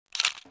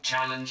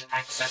Challenge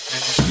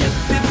accepted.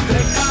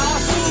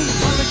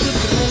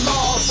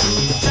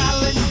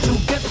 Challenge to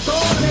get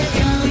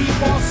illi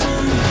bossu.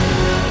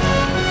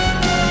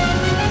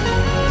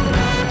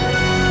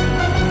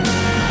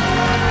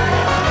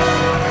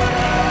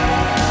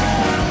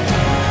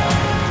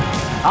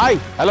 Hi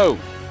hello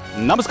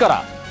ನಮಸ್ಕಾರ.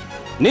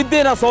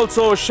 ನಿದ್ದೆನ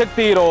ಸೋಲ್ಸೋ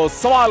ಶಕ್ತಿ ಇರೋ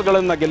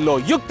ಸವಾಲ್ಗಳನ್ನ ಗೆಲ್ಲೋ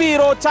ಯುಕ್ತಿ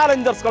ಇರೋ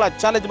ಚಾಲೆಂಜರ್ಸ್ಗಳ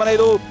ಚಾಲೆಂಜ್ ಮನೆ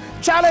ಇದು.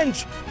 ಚಾಲೆಂಜ್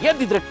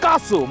ಎದ್ದಿದ್ರೆ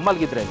ಕಾಸು,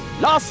 ಮಲಗಿದ್ರೆ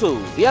ಲಾಸು.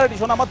 ರಿಯಾಲಿಟಿ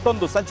ಶೋನ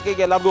ಮತ್ತೊಂದು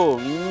ಸಂಚಿಕೆಗೆ ಎಲ್ಲರಿಗೂ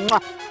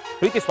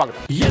ಪ್ರೀತಿ ಸ್ವಾಗತ.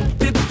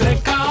 ಎದ್ದಿದ್ರೆ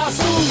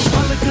ಕಾಸು,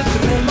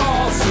 ಮಲಗಿದ್ರೆ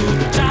ಲಾಸು.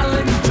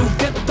 ಚಾಲೆಂಜ್ ಟು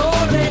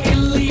ಗೆದ್ದೋರೆ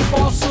ಇಲ್ಲಿ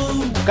ಬಾಸು.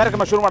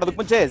 ಕಾರ್ಯಕ್ರಮ ಶುರು ಮಾಡೋದಕ್ಕೆ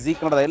ಮುಂಚೆ ಜೀ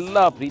ಕನ್ನಡದ ಎಲ್ಲ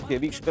ಪ್ರೀತಿಯ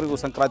ವೀಕ್ಷಕರಿಗೂ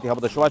ಸಂಕ್ರಾಂತಿ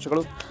ಹಬ್ಬದ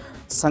ಶುಭಾಶಯಗಳು.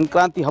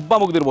 ಸಂಕ್ರಾಂತಿ ಹಬ್ಬ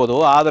ಮುಗಿದಿರ್ಬೋದು,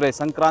 ಆದರೆ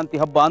ಸಂಕ್ರಾಂತಿ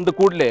ಹಬ್ಬ ಅಂದ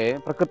ಕೂಡಲೇ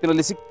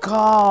ಪ್ರಕೃತಿನಲ್ಲಿ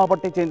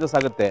ಸಿಕ್ಕಾಪಟ್ಟೆ ಚೇಂಜಸ್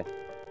ಆಗುತ್ತೆ.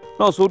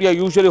 ನಾವು ಸೂರ್ಯ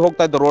ಯೂಶಲಿ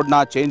ಹೋಗ್ತಾ ಇದ್ದ ರೋಡ್ನ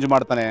ಚೇಂಜ್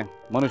ಮಾಡ್ತಾನೆ.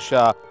 ಮನುಷ್ಯ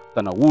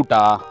ತನ್ನ ಊಟ,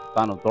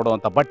 ತಾನು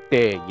ತೊಡುವಂಥ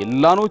ಬಟ್ಟೆ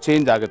ಎಲ್ಲಾನು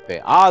ಚೇಂಜ್ ಆಗುತ್ತೆ.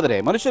 ಆದರೆ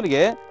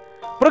ಮನುಷ್ಯನಿಗೆ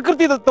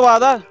ಪ್ರಕೃತಿ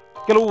ದತ್ತವಾದ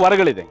ಕೆಲವು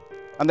ವರಗಳಿದೆ.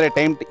 ಅಂದರೆ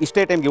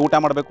ಇಷ್ಟೇ ಟೈಮ್ಗೆ ಊಟ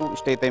ಮಾಡಬೇಕು,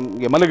 ಇಷ್ಟೇ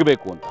ಟೈಮ್ಗೆ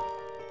ಮಲಗಬೇಕು ಅಂತ.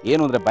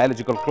 ಏನು ಅಂದರೆ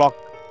ಬಯಾಲಜಿಕಲ್ ಕ್ಲಾಕ್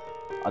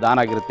ಅದು ಆನ್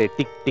ಆಗಿರುತ್ತೆ.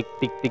 ಟಿಕ್ ಟಿಕ್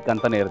ಟಿಕ್ ಟಿಕ್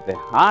ಅಂತಾನೆ ಇರುತ್ತೆ.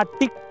 ಆ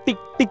ಟಿಕ್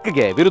ಟಿಕ್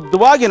ಟಿಕ್ಗೆ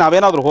ವಿರುದ್ಧವಾಗಿ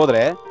ನಾವೇನಾದರೂ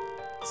ಹೋದರೆ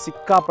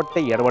ಸಿಕ್ಕಾಪಟ್ಟೆ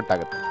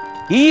ಎಡವಟ್ಟಾಗುತ್ತೆ.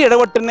 ಈ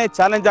ಎಡವಟ್ಟನ್ನೇ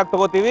ಚಾಲೆಂಜ್ ಆಗಿ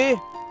ತಗೋತೀವಿ.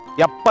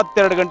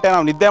 72 ಗಂಟೆ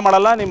ನಾವು ನಿದ್ದೆ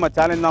ಮಾಡಲ್ಲ, ನಿಮ್ಮ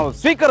ಚಾಲೆಂಜ್ ನಾವು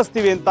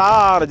ಸ್ವೀಕರಿಸ್ತೀವಿ ಅಂತ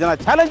 6 ಜನ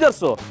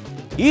ಚಾಲೆಂಜರ್ಸು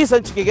ಈ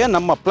ಸಂಚಿಕೆಗೆ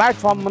ನಮ್ಮ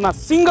ಪ್ಲಾಟ್ಫಾರ್ಮ್ನ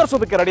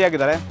ಸಿಂಗರ್ಸೋದಕ್ಕೆ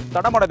ರೆಡಿಯಾಗಿದ್ದಾರೆ.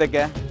 ತಡ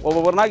ಮಾಡೋದಕ್ಕೆ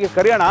ಒಬ್ಬೊಬ್ಬರನ್ನಾಗಿ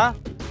ಕರೆಯೋಣ.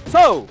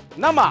 ಸೊ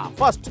ನಮ್ಮ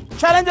first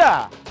challenger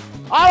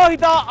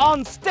ಆರೋಹಿತ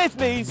on stage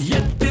please.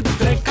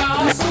 ಎದ್ದಿದ್ರೆ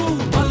ಕಾಸು,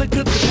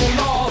 ಮಲಗಿದ್ರೆ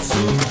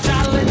ಲಾಸು.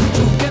 ಚಾಲೆಂಜ್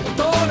ಟು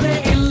ಗೆದ್ದೋರೆ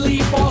ಇಲ್ಲಿ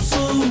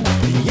ಬಾಸು.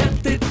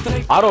 ಎದ್ದಿದ್ರೆ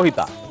ಆರೋಹಿತ,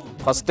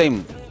 ಫಸ್ಟ್ ಟೈಮ್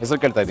ಹೆಸರು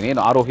ಕೇಳ್ತಾ ಇದ್ದೀನಿ.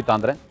 ಏನು ಆರೋಹಿತ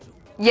ಅಂದ್ರೆ?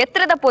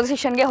 ಎತ್ತರದ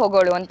ಪೊಸಿಷನ್ಗೆ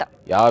ಹೋಗೋಳು ಅಂತ.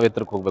 ಯಾವ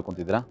ಎತ್ತರಕ್ಕೆ ಹೋಗ್ಬೇಕು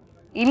ಅಂತಿದ್ದೀರಾ?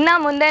 ಇನ್ನ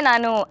ಮುಂದೆ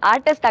ನಾನು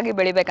ಆರ್ಟಿಸ್ಟ್ ಆಗಿ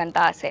ಬೆಳಿಬೇಕಂತ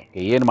ಆಸೆ.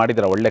 ಏನು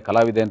ಮಾಡಿದಿರಾ? ಒಳ್ಳೆ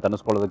ಕಲಾವಿದೆ ಅಂತ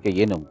ಅನಿಸ್ಕೊಳ್ಳೋದಕ್ಕೆ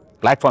ಏನು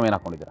ಪ್ಲಾಟ್ಫಾರ್ಮ್ ಏನು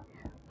ಹಾಕೊಂಡಿದ್ದೀರಾ?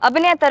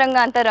 ಅಭಿನಯ ತರಂಗ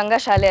ಅಂತ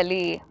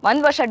ರಂಗಶಾಲೆಯಲ್ಲಿ 1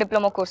 ವರ್ಷ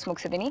ಡಿಪ್ಲೊಮಾ ಕೋರ್ಸ್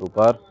ಮುಗಿಸಿದೀನಿ.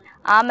 ಸೂಪರ್.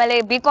 ಆಮೇಲೆ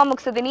ಬಿಕಾಂ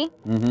ಮುಗಿಸಿದೀನಿ.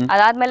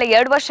 ಅದಾದ್ಮೇಲೆ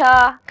 2 ವರ್ಷ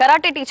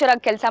ಕರಾಟೆ ಟೀಚರ್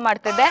ಆಗಿ ಕೆಲಸ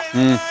ಮಾಡ್ತಿದ್ದೆ.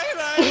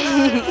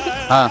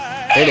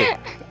 ಹೇಳಿ.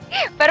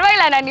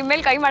 ಪರವಾಗಿಲ್ಲ, ನಾನು ನಿಮ್ಮ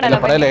ಮೇಲೆ ಕೈ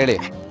ಮಾಡಲ್ಲ. ಹೇಳಿ.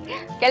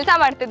 ಕೆಲಸ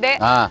ಮಾಡ್ತಿದ್ದೆ.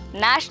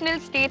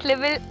 National, state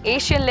level,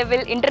 Asian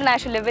level,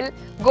 international level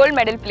gold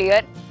medal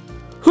player.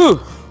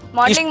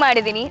 Modelling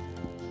ಮಾಡಿದೀನಿ.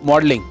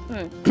 ಮಾಡಲಿಂಗ್.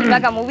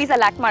 ಇವಾಗ ಮೂವೀಸ್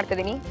ಅಲ್ಲಿ ಆಕ್ಟ್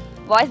ಮಾಡ್ತಿದ್ದೀನಿ.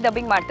 ವಾಯ್ಸ್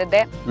ಡಬ್ಬಿಂಗ್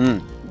ಮಾಡ್ತಿದ್ದೆ.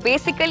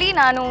 ಬೇಸಿಕಲಿ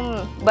ನಾನು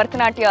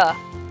ಭರತನಾಟ್ಯ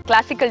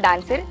ಕ್ಲಾಸಿಕಲ್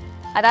ಡ್ಯಾನ್ಸರ್,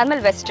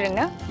 ಅದಾದ್ಮೇಲೆ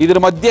ವೆಸ್ಟರ್ನ್. ಇದ್ರ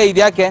ಮಧ್ಯೆ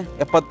ಇದ್ಯಾಕೆ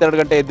 72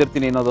 ಗಂಟೆ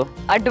ಎದ್ದಿರ್ತೀನಿ ಅನ್ನೋದು?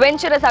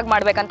 ಅಡ್ವೆಂಚರಸ್ ಆಗಿ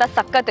ಮಾಡ್ಬೇಕಂತ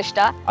ಸಖತ್ ಇಷ್ಟ.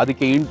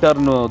 ಅದಕ್ಕೆ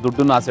ಇಂಟರ್ನ್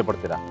ದುಡ್ಡನ್ನು ಆಸೆ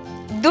ಪಡ್ತೀರಾ?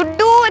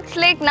 ದುಡ್ಡು ಇಟ್ಸ್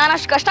ಲೈಕ್ ನಾನು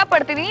ಅಷ್ಟು ಕಷ್ಟ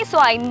ಪಡ್ತೀನಿ, ಸೊ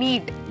ಐ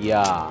ನೀಡ್.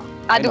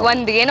 ಅದು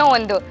ಏನೋ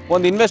ಒಂದು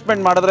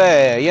ಇನ್ವೆಸ್ಟ್ಮೆಂಟ್ ಮಾಡಿದ್ರೆ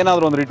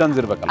ಏನಾದ್ರೂ ಒಂದು ರಿಟರ್ನ್ಸ್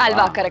ಇರ್ಬೇಕಲ್ಲ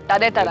ಅಲ್ವಾ? ಕರೆಕ್ಟ್,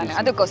 ಅದೇ ತರಾನೇ.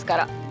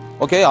 ಅದಕ್ಕೋಸ್ಕರ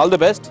okay, all the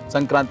best.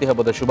 Sankranti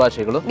ಹಬ್ಬದ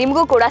ಶುಭಾಶಯಗಳು.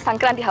 ನಿಮಗೂ ಕೂಡ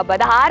ಸಂಕ್ರಾಂತಿ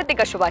ಹಬ್ಬದ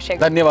ಹಾರ್ದಿಕ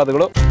ಶುಭಾಶಯಗಳು.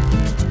 ಧನ್ಯವಾದಗಳು.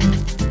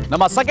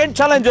 ನಮ್ಮ ಸೆಕೆಂಡ್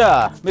ಚಾಲೆಂಜರ್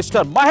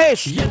ಮಿಸ್ಟರ್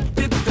ಮಹೇಶ್.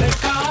 ಎದ್ದಿದ್ರೆ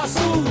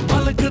ಕಾಸು,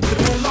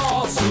 ಮಲಗಿದ್ರೆ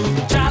ಲಾಸು.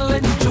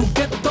 ಚಾಲೆಂಜ್ ಟು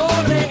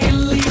ಗೆದ್ದೋರೆ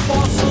ಇಲ್ಲಿ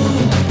ಬಾಸು.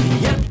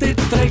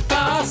 ಎದ್ದಿದ್ರೆ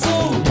ಕಾಸು,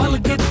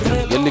 ಮಲಗಿದ್ರೆ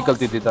ಎಲ್ಲಿ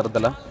ಕಲ್ತಿದ್ದಿ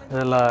ತರದಲ್ಲ?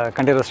 ಇದೆಲ್ಲ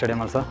ಕಂಠೀರವ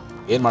ಸ್ಟೇಡಿಯಂ ಸರ್.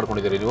 ಏನು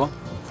ಮಾಡ್ಕೊಂಡಿದ್ದೀರಿ ನೀವು?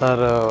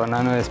 ಸರ್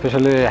ನಾನು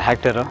ಎಸ್ಪೆಷಲಿ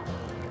ಆ್ಯಕ್ಟರು.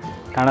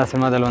 ಕನ್ನಡ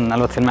ಸಿನಿಮಾದಲ್ಲಿ ಒಂದು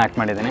 40 ಸಿನಿಮಾ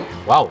ಆ್ಯಕ್ಟ್ ಮಾಡಿದ್ದೀನಿ.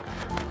 ವಾವ್.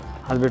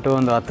 ಅದು ಬಿಟ್ಟು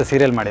ಒಂದು 10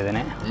 ಸೀರಿಯಲ್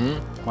ಮಾಡಿದ್ದೀನಿ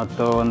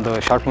ಮತ್ತು ಒಂದು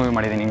ಶಾರ್ಟ್ ಮೂವಿ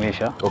ಮಾಡಿದ್ದೀನಿ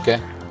ಇಂಗ್ಲೀಷು. ಓಕೆ.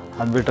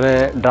 ಅದು ಬಿಟ್ಟರೆ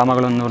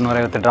ಡ್ರಾಮಾಗಳು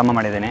 100-150 ಡ್ರಾಮಾ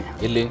ಮಾಡಿದ್ದೀನಿ.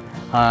 ಇಲ್ಲಿ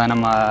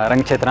ನಮ್ಮ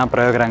ರಂಗಚೇತನ,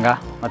 ಪ್ರಯೋಗರಂಗ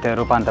ಮತ್ತು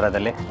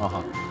ರೂಪಾಂತರದಲ್ಲಿ.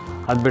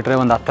 ಅದು ಬಿಟ್ಟರೆ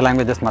ಒಂದು 10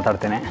 ಲ್ಯಾಂಗ್ವೇಜಸ್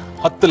ಮಾತಾಡ್ತೀನಿ.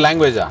 10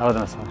 ಲ್ಯಾಂಗ್ವೇಜಾ?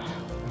 ಹೌದಾ ಸರ್.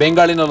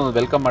 ಬೆಂಗಾಳಿನಲ್ಲಿ ಒಂದು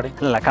ವೆಲ್ಕಮ್ ಮಾಡಿ.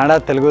 ಇಲ್ಲ, ಕನ್ನಡ,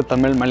 ತೆಲುಗು,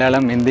 ತಮಿಳ್,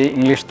 ಮಲಯಾಳಂ, ಹಿಂದಿ,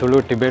 ಇಂಗ್ಲೀಷ್, ತುಳು,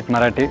 ಟಿಬೇಟ್,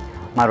 ಮರಾಠಿ,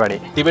 ಮಾರ್ವಾಡಿ.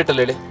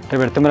 ಟಿಬೇಟಲ್ಲಿ ಹೇಳಿ.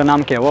 ಟಿಬೇಟ್ ತುಮ್ರ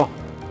ನಾಮ್ ಕೆ ಓ?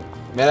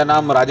 ಮೇರಾ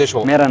ನಾಮ್ ರಾಜೇಶ್.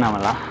 ಮೇರಾ ನಾಮ್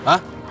ಅಲ್ಲ,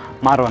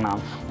 ಮಾರೋ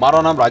ನಾಮ್. ಮಾರೋ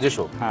ನಾಮ್ ರಾಜೇಶ್.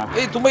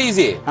 ತುಂಬಾ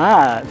ಈಸಿ.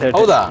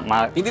 ಹೌದಾ?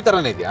 ಹಿಂದಿ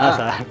ತರನೇ ಇದೆಯಾ?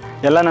 ಸರ್,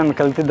 ಎಲ್ಲ ನಾನು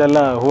ಕಲ್ತಿದ್ದೆಲ್ಲ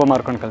ಹೂವು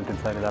ಮಾರ್ಕೊಂಡು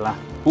ಕಲ್ತಿದ್ದು ಸರ್. ಇದೆಲ್ಲ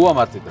ಹೂವು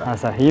ಮಾರ್ತಿದ್ರ? ಹಾಂ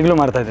ಸರ್, ಈಗಲೂ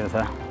ಮಾಡ್ತಾ ಇದ್ದೀನಿ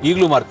ಸರ್.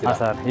 ಈಗಲೂ ಮಾರ್ತೀರಾ?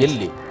 ಸರ್.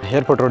 ಎಲ್ಲಿ?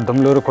 Airport road,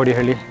 Domlur,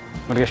 Kodihalli,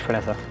 Murugeshwara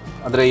sir.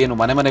 ಅಂದ್ರೆ ಏನು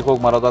ಮನೆ ಮನೆಗೆ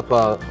ಹೋಗಿ ಮಾರೋದು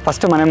ಅಥವಾ?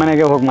 ಫಸ್ಟ್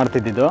ಮನೆಗೆ ಹೋಗಿ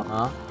ಮಾಡ್ತಿದ್ದಿದ್ದು.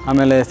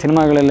 ಆಮೇಲೆ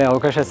ಸಿನಿಮಾಗಳಲ್ಲಿ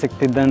ಅವಕಾಶ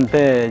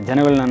ಸಿಗ್ತಿದ್ದಂತೆ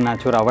ಜನಗಳು ನನ್ನ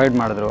ಚೂರು ಅವಾಯ್ಡ್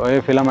ಮಾಡಿದ್ರು.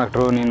 ಫಿಲಮ್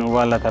ಆ್ಯಕ್ಟ್ರು, ನೀನು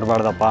ಹೂವೆಲ್ಲ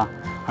ತರಬಾರ್ದಪ್ಪ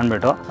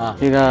ಅಂದ್ಬಿಟ್ಟು.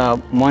 ಈಗ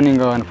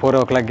ಮಾರ್ನಿಂಗ್ ಒಂದು 4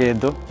 o'clockಗೆ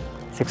ಎದ್ದು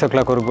 6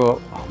 o'clockವರೆಗೂ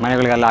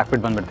ಮನೆಗಳಿಗೆಲ್ಲ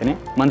ಹಾಕ್ಬಿಟ್ಟು ಬಂದುಬಿಡ್ತೀನಿ.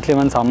 ಮಂತ್ಲಿ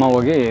ಒನ್ಸ್ ಅಮ್ಮ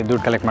ಹೋಗಿ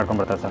ದುಡ್ಡು ಕಲೆಕ್ಟ್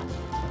ಮಾಡ್ಕೊಂಡ್ಬರ್ತಾರೆ ಸರ್.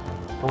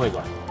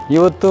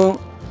 ಇವತ್ತು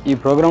ಈ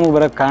ಪ್ರೋಗ್ರಾಮಿಗೆ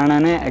ಬರೋಕ್ಕೆ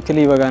ಕಾರಣನೇ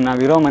ಆ್ಯಕ್ಚುಲಿ ಇವಾಗ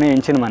ನಾವಿರೋ ಮನೆ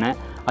ಹೆಂಚಿನ ಮನೆ.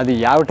 ಅದು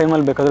ಯಾವ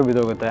ಟೈಮಲ್ಲಿ ಬೇಕಾದರೂ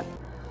ಬಿದ್ದೋಗುತ್ತೆ.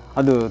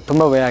 ಅದು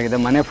ತುಂಬ ಭಯ ಆಗಿದೆ.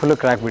 ಮನೆ ಫುಲ್ಲು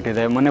ಕ್ರ್ಯಾಕ್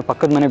ಬಿಟ್ಟಿದೆ. ಮೊನ್ನೆ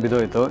ಪಕ್ಕದ ಮನೆ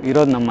ಬಿದ್ದೋಯ್ತು.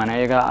 ಇರೋದು ನಮ್ಮ ಮನೆ.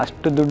 ಈಗ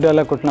ಅಷ್ಟು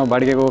ದುಡ್ಡೆಲ್ಲ ಕೊಟ್ಟು ನಾವು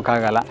ಬಾಡಿಗೆಗೆ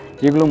ಹೋಗೋಕ್ಕಾಗಲ್ಲ.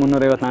 ಈಗಲೂ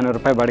 350-400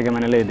 ರೂಪಾಯಿ ಬಾಡಿಗೆ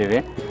ಮನೆಯಲ್ಲೇ ಇದ್ದೀವಿ.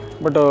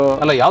 ಬಟ್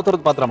ಅಲ್ಲ, ಯಾವ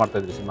ಥರದ ಪಾತ್ರ ಮಾಡ್ತಾ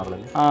ಇದ್ರಿ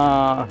ಸಿನಿಮಾಗಳಲ್ಲಿ?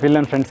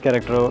 Villain friends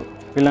character,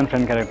 villain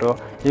friend character.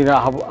 ಈಗ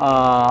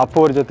ಅಪ್ಪು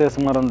ಅವ್ರ ಜೊತೆ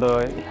ಸುಮಾರು ಒಂದು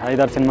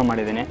 5-6 ಸಿನಿಮಾ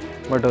ಮಾಡಿದ್ದೀನಿ.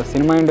 ಬಟ್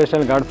ಸಿನಿಮಾ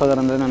ಇಂಡಸ್ಟ್ರಿಯಲ್ಲಿ ಗಾಡ್ ಫಾದರ್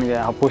ಅಂದರೆ ನನಗೆ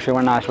ಅಪ್ಪು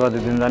ಶಿವಣ್ಣ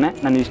ಆಶೀರ್ವಾದದಿಂದನೇ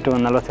ನಾನು ಇಷ್ಟು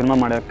ಒಂದು 40 ಸಿನಿಮಾ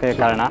ಮಾಡೋಕ್ಕೆ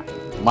ಕಾರಣ.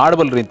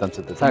 ಮಾಡಬಲ್ರಿ ಅಂತ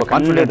ಅನ್ಸುತ್ತೆ. ಸರ್,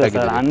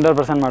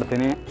 100%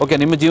 ಮಾಡ್ತೀನಿ. ಓಕೆ,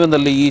 ನಿಮ್ಮ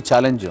ಜೀವನದಲ್ಲಿ ಈ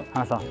ಚಾಲೆಂಜ್,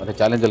 ಹಾಂ ಸರ್, ಮತ್ತೆ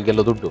ಚಾಲೆಂಜಲ್ಲಿ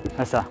ಗೆಲ್ಲೋ ದುಡ್ಡು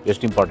ಸರ್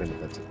ಎಷ್ಟು ಇಂಪಾರ್ಟೆಂಟ್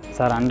ಇದೆ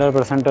ಸರ್?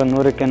 100%,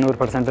 100ಕ್ಕೆ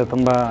 100%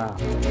 ತುಂಬ.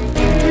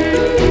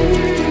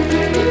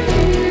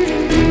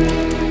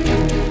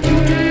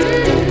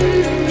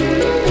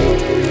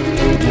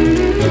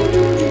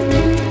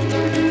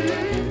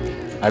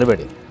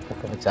 ಮರಿಬೇಡಿ.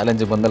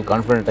 ಚಾಲೆಂಜಿಗೆ ಬಂದಲ್ಲಿ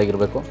ಕಾನ್ಫಿಡೆಂಟ್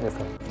ಆಗಿರಬೇಕು,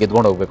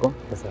 ಗೆದ್ಕೊಂಡು ಹೋಗ್ಬೇಕು.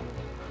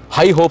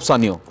 High hopes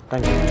on you.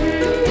 Thank you.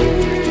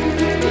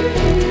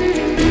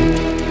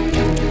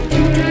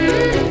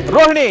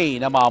 Rohini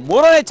ನಮ್ಮ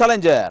ಮೂರನೇ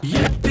ಚಾಲೆಂಜರ್.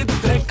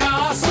 ಎತ್ತಿದ್ರೆ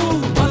ಕಾಸು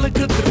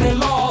ಮಲಗಿದ್ರೆ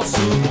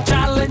ಲಾಸು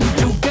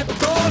ಚಾಲೆಂಜು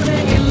ಗೆದ್ದೋರೆ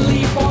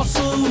ಇಲ್ಲಿ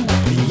ಬಾಸು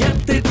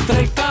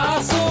ಎತ್ತಿದ್ರೆ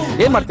ಕಾಸು.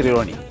 ಏನ್ ಮಾಡ್ತೀರಿ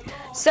ರೋಹಿಣಿ?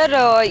 ಸರ್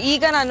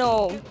ಈಗ ನಾನು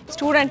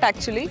ಸ್ಟೂಡೆಂಟ್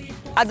ಆಕ್ಚುಲಿ.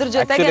 ಅದ್ರ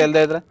ಜೊತೆಗೆ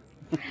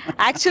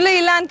ಆಕ್ಚುಲಿ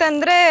ಇಲ್ಲ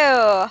ಅಂತಂದ್ರೆ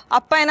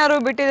ಅಪ್ಪ ಏನಾದ್ರು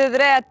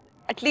ಬಿಟ್ಟಿದ್ರೆ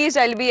at least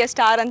I'll be A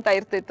star ಅಂತ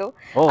ಇರ್ತಿತ್ತು.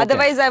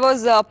 Otherwise I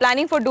was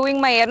planning for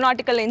doing my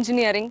aeronautical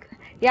engineering.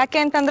 ಯಾಕೆ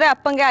ಅಂತಂದ್ರೆ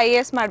ಅಪ್ಪಂಗೆ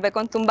IAS ಮಾಡ್ಬೇಕು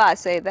ಅಂತ ತುಂಬಾ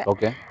ಆಸೆ ಇದೆ.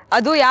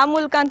 ಅದು ಯಾವ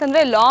ಮೂಲಕ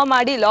ಅಂತಂದ್ರೆ ಲಾ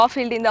ಮಾಡಿ ಲಾ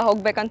ಫೀಲ್ಡ್ ಇಂದ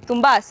ಹೋಗ್ಬೇಕಂತ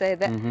ತುಂಬಾ ಆಸೆ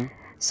ಇದೆ.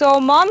 ಸೊ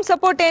ಮಾಮ್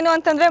ಸಪೋರ್ಟ್ ಏನು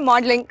ಅಂತಂದ್ರೆ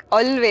ಮಾಡ್ಲಿಂಗ್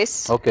ಆಲ್ವೇಸ್.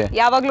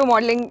 ಯಾವಾಗ್ಲೂ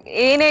ಮಾಡ್ಲಿಂಗ್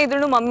ಏನೇ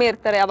ಇದ್ರು ಮಮ್ಮಿ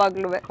ಇರ್ತಾರೆ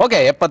ಯಾವಾಗ್ಲೂ.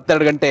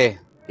 72 ಗಂಟೆ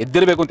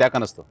ಎದ್ದಿರ್ಬೇಕು ಅಂತ ಯಾಕೆ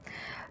ಅನಿಸ್ತು?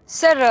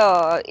 ಸರ್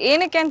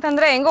ಏನಕ್ಕೆ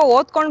ಅಂತಂದ್ರೆ ಹೆಂಗೋ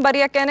ಓದ್ಕೊಂಡ್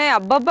ಬರೆಯಕ್ಕೇನೆ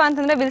ಹಬ್ಬಬ್ಬ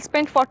ಅಂತಂದ್ರೆ ವಿಲ್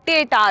ಸ್ಪೆಂಡ್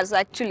 48 hours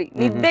ಆಕ್ಚುಲಿ.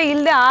 ನಿದ್ದೆ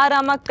ಇಲ್ದೆ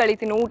ಆರಾಮಾಗಿ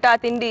ಕಳಿತೀನಿ, ಊಟ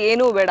ತಿಂಡಿ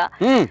ಏನೂ ಬೇಡ,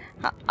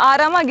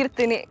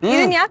 ಆರಾಮಾಗಿರ್ತೀನಿ.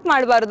 ಇದನ್ ಯಾಕೆ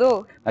ಮಾಡ್ಬಾರ್ದು?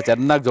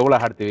 ಚೆನ್ನಾಗಿ ಜೋಳ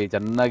ಹಾಡ್ತೀವಿ,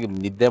 ಚೆನ್ನಾಗಿ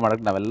ನಿದ್ದೆ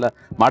ಮಾಡಕ್ ನಾವೆಲ್ಲ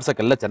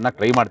ಮಾಡ್ಸಕ್ಕೆಲ್ಲ ಚೆನ್ನಾಗಿ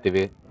ಟ್ರೈ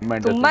ಮಾಡ್ತೀವಿ.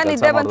 ತುಂಬಾ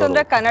ನಿದ್ದೆ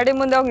ಬಂತಂದ್ರೆ ಕನ್ನಡಿ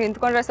ಮುಂದೆ ಹೋಗಿ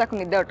ನಿಂತ್ಕೊಂಡ್ರೆ ಸಾಕು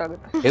ನಿದ್ದೆ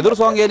ಹೊಟ್ಟೋಗುತ್ತೆ. ಎದುರು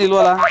ಸಾಂಗ್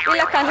ಏನಿಲ್ವಲ್ಲ?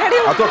 ಇಲ್ಲ ಕನ್ನಡಿ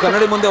ಅಥವಾ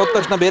ಕನ್ನಡಿ ಮುಂದೆ ಹೋದ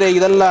ತಕ್ಷಣ ಬೇರೆ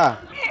ಇದೆಲ್ಲ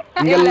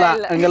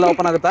ಹಂಗೆಲ್ಲ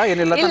ಓಪನ್ ಆಗುತ್ತಾ?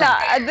 ಏನಿಲ್ಲ, ಇಲ್ಲ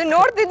ಅದು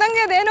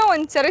ನೋಡ್ತಿದ್ದಂಗೆ ಅದೇನೋ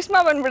ಒಂದ್ ಚರಿಷ್ಮಾ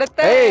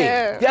ಬಂದ್ಬಿಡುತ್ತೆ.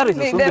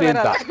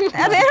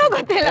 ಅದೇನೋ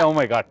ಗೊತ್ತಿಲ್ಲ. ಓ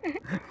ಮೈ ಗಾಡ್,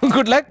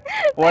 ಗುಡ್ ಲಕ್,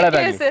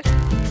 ಒಳ್ಳೆದಾಗಲಿ.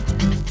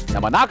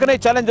 ನಮ್ಮ ನಾಲ್ಕನೇ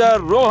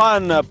ಚಾಲೆಂಜರ್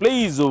ರೋಹನ್,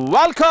 ಪ್ಲೀಸ್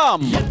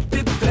ವೆಲ್ಕಮ್.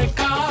 ಎತ್ತಿದ್ರೆ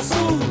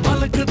ಕಾಸು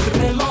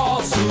ಮಲಗಿದ್ರೆ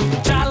ಲಾಸು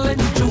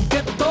ಚಾಲೆಂಜು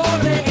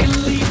ಗೆದ್ದೋರೆ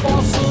ಇಲ್ಲಿ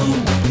ಬಾಸು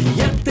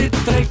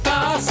ಎತ್ತಿದ್ರೆ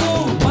ಕಾಸು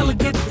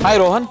ಮಲಗಿದ್ರೆ. ಹಾಯ್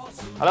ರೋಹನ್.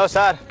 Hello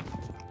sir.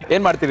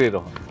 ಏನ್ ಮಾಡ್ತೀರಿ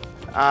ರೋಹನ್?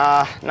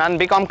 ನಾನು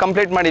BCom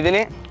ಕಂಪ್ಲೀಟ್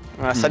ಮಾಡಿದ್ದೀನಿ.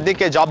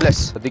 ಸದ್ಯಕ್ಕೆ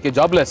ಜಾಬ್ಲೆಸ್.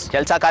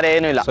 ಕೆಲಸ ಕಾರ್ಯ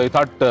ಏನೂ ಇಲ್ಲ. ಸೊ ಐ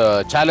ಥಾಟ್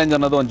ಚಾಲೆಂಜ್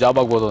ಅನ್ನೋದು ಒಂದು ಜಾಬ್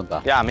ಆಗ್ಬೋದು ಅಂತ.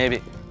 ಯಾ ಮೇ ಬಿ.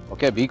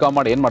 ಓಕೆ, BCom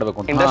ಮಾಡಿ ಏನ್ ಮಾಡ್ಬೇಕು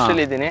ಅಂತ?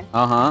 ಇಂಡಸ್ಟ್ರಿಯಲ್ಲಿ ಇದ್ದೀನಿ.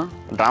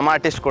 ಡ್ರಾಮಾ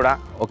ಆರ್ಟಿಸ್ಟ್ ಕೂಡ.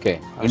 ಓಕೆ,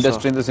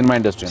 ಇಂಡಸ್ಟ್ರಿ ಅಂದ್ರೆ ಸಿನಿಮಾ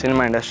ಇಂಡಸ್ಟ್ರಿ.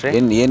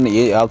 ಏನ್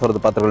ಯಾವ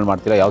ತರದ ಪಾತ್ರಗಳು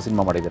ಮಾಡ್ತೀರಾ? ಯಾವ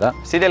ಸಿನಿಮಾ ಮಾಡಿದೀರಾ?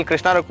 ಸೀರಿಯಲ್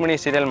ಕೃಷ್ಣ ರುಕ್ಮಿಣಿ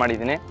ಸೀರಿಯಲ್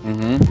ಮಾಡಿದ್ದೀನಿ.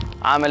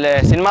 ಆಮೇಲೆ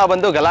ಸಿನಿಮಾ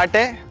ಬಂದು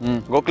ಗಲಾಟೆ,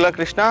 ಗೋಕುಲ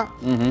ಕೃಷ್ಣ,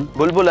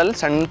 ಬುಲ್ಬುಲ್ ಅಲ್ಲಿ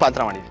ಸಣ್ಣ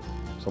ಪಾತ್ರ ಮಾಡಿದ್ದೀನಿ.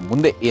 ಸೊ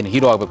ಮುಂದೆ ಏನ್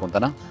ಹೀರೋ ಆಗ್ಬೇಕು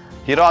ಅಂತನಾ?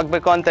 ಹೀರೋ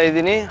ಆಗ್ಬೇಕು ಅಂತ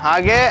ಇದ್ದೀನಿ.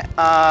 ಹಾಗೆ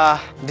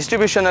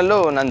ಡಿಸ್ಟ್ರಿಬ್ಯೂಷನ್ ಅಲ್ಲೂ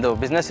ನಂದು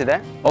ಬಿಸ್ನೆಸ್ ಇದೆ.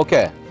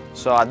 ಓಕೆ,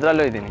 ಸೊ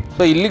ಅದ್ರಲ್ಲೂ ಇದ್ದೀನಿ.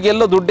 ಸೊ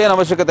ಇಲ್ಲಿಗೆಲ್ಲೋ ದುಡ್ಡೇನು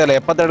ಅವಶ್ಯಕತೆ ಇಲ್ಲ,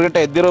 72 ಗಂಟೆ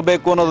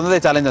ಎದ್ದಿರಬೇಕು ಅನ್ನೋದೊಂದೇ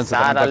ಚಾಲೆಂಜ್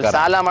ಅನ್ಸುತ್ತೆ.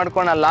 ಸಾಲ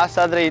ಮಾಡ್ಕೊಂಡು ಲಾಸ್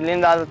ಆದ್ರೆ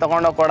ಇಲ್ಲಿಂದ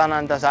ತಗೊಂಡೋಗಿ ಕೊಡೋಣ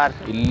ಅಂತ ಸರ್.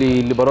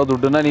 ಇಲ್ಲಿ ಬರೋ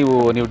ದುಡ್ಡನ್ನ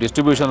ನೀವು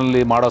ಡಿಸ್ಟ್ರಿಬ್ಯೂಷನ್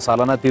ಅಲ್ಲಿ ಮಾಡೋ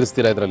ಸಾಲನ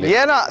ತೀರಿಸ್ತೀರಾ? ಇದ್ರಲ್ಲಿ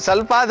ಏನೋ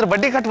ಸ್ವಲ್ಪ ಆದ್ರೆ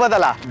ಬಡ್ಡಿ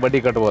ಕಟ್ಬೋದಲ್ಲ?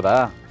 ಬಡ್ಡಿ ಕಟ್ಬೋದಾ?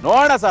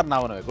 ನೋಡೋಣ ಸರ್.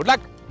 ನಾವು good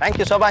luck. Thank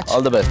you so much.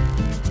 All the best.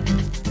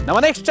 ನಮ್ಮ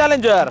next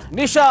challenger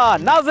Nisha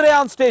ನಾಜ್ರೆ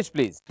on stage,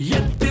 please.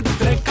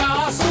 ಎತ್ತಿದ್ರೆ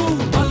ಕಾಸು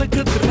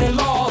ಮಲಗಿದ್ರೆ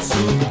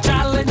ಲಾಸು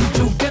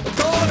ಚಾಲೆಂಜು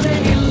ಗೆದ್ದೋರೆ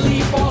ಇಲ್ಲಿ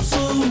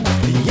ಬಾಸು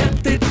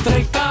ಎತ್ತಿದ್ರೆ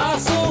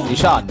ಕಾಸು.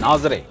 ನಿಶಾ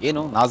ನಾಜ್ರೆ,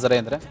 ಏನು ನಾಜ್ರೆ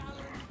ಅಂದ್ರೆ?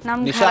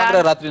 ನಿಶಾ ಅಂದ್ರೆ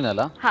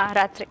ರಾತ್ರಿನಲ್ಲ?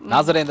 ರಾತ್ರಿ.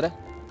 ನಾಜ್ರೆ ಅಂದ್ರೆ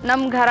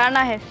ನಮ್ ಘರಾನ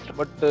ಹೆಸರು.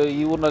 ಬಟ್ ಈ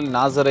ಊರಿನಲ್ಲಿ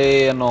ನಾಜ್ರೆ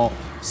ಅನ್ನೋ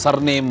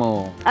ಸರ್ನೇಮ್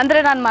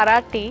ಅಂದ್ರೆ ನಾನ್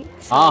ಮರಾಠಿ.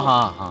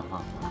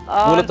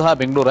 ಮೂಲತಃ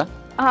ಬೆಂಗಳೂರ?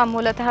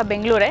 ಮೂಲತಃ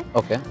ಬೆಂಗಳೂರೇ.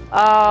 ಓಕೆ.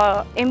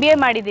 MBA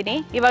ಮಾಡಿದೀನಿ.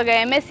 ಇವಾಗ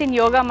MS ಇನ್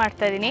ಯೋಗ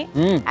ಮಾಡ್ತಾ ಇದೀನಿ,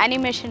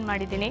 ಅನಿಮೇಷನ್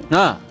ಮಾಡಿದೀನಿ.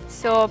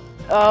 ಸೊ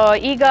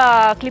ಈಗ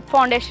ಕ್ಲಿಪ್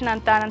ಫೌಂಡೇಶನ್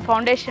ಅಂತ ನನ್ನ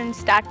ಫೌಂಡೇಶನ್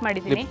ಸ್ಟಾರ್ಟ್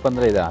ಮಾಡಿದೀನಿ.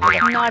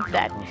 Not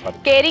that,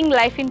 caring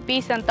life in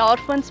peace ಅಂತ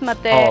ಆರ್ಫನ್ಸ್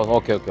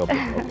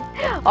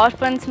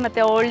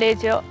ಮತ್ತೆ old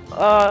age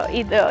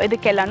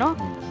ಇದಕ್ಕೆಲ್ಲಾನು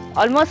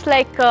almost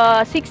like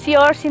 6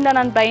 years ಇಂದ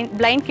ನಾನು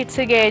ಬ್ಲೈಂಡ್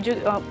ಕಿಡ್ಸ್ಗೆ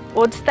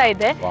ಓದಿಸ್ತಾ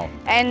ಇದ್ದೆ.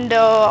 ಅಂಡ್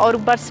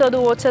ಅವ್ರಿಗೆ ಬರ್ಸೋದು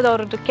ಓದಿಸೋದು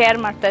ಅವ್ರದ್ದು ಕೇರ್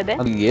ಮಾಡ್ತಾ ಇದ್ದೆ.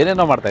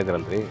 ಏನೇನೋ ಮಾಡ್ತಾ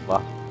ಇದ್ರಲ್ರಿ?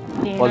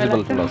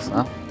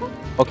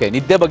 ಓಕೆ,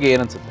 ನಿದ್ದೆ ಬಗ್ಗೆ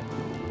ಏನನ್ಸುತ್ತೆ?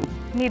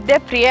 ನಿದ್ದೆ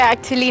ಪ್ರಿಯ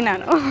ಆಕ್ಚುಲಿ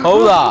ನಾನು.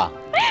 ಹೌದಾ?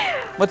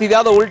 ಮತ್ತೆ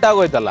ಇದ್ಯಾವುದೋ ಉಲ್ಟಾ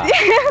ಆಗೋಯ್ತಲ್ಲ.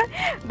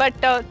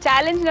 ಬಟ್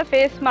ಚಾಲೆಂಜ್ ನ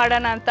ಫೇಸ್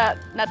ಮಾಡೋಣ ಅಂತ,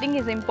 nothing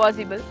is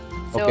impossible.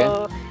 So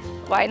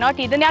why not,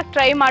 ಇದನ್ನ ಯಾಕೆ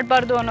ಟ್ರೈ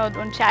ಮಾಡಬಾರ್ದು ಅನ್ನೋದು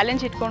ಒಂದು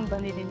ಚಾಲೆಂಜ್ ಇಟ್ಕೊಂಡು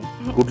ಬಂದಿದ್ದೀನಿ.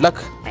 Good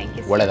luck,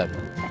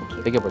 ಒಳ್ಳೆದಾಗಲಿ.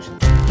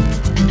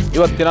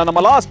 ಇವತ್ತಿನ ನಮ್ಮ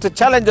ಲಾಸ್ಟ್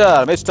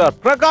ಚಾಲೆಂಜರ್ ಮಿಸ್ಟರ್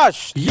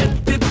ಪ್ರಕಾಶ್.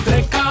 ಎತ್ತಿದ್ರೆ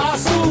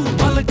ಕಾಸು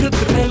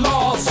ಮಲಗಿದ್ರೆ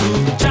ಲಾಸು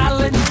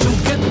ಚಾಲೆಂಜು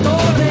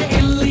ಗೆದ್ದೋರೆ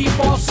ಇಲ್ಲಿ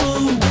boss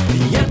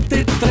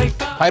ಎತ್ತಿದ್ರೆ.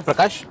 Hi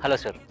Prakash. Hello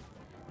sir.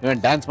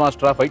 ನೀವೇನು ಡ್ಯಾನ್ಸ್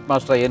ಮಾಸ್ಟರ್, ಫೈಟ್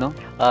ಮಾಸ್ಟರ್, ಏನು?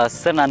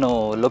 ಸರ್ ನಾನು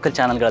ಲೋಕಲ್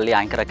ಚಾನಲ್ಗಳಲ್ಲಿ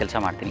ಆಂಕರ್ ಕೆಲಸ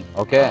ಮಾಡ್ತೀನಿ.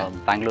 ಓಕೆ.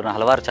 ಬ್ಯಾಂಗ್ಳೂರ್ನ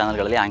ಹಲವಾರು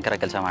ಚಾನಲ್ಗಳಲ್ಲಿ ಆಂಕರ್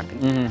ಕೆಲಸ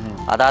ಮಾಡ್ತೀನಿ.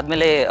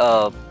 ಅದಾದ್ಮೇಲೆ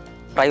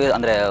ಪ್ರೈವೇಟ್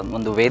ಅಂದ್ರೆ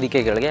ಒಂದು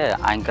ವೇದಿಕೆಗಳಿಗೆ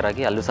ಆಂಕರ್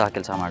ಆಗಿ ಅಲ್ಲೂ ಸಹ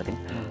ಕೆಲಸ ಮಾಡ್ತೀನಿ.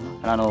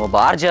 ನಾನು ಒಬ್ಬ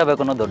RJ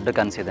ಆಗಬೇಕು ಅನ್ನೋ ದೊಡ್ಡ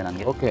ಕನಸಿದೆ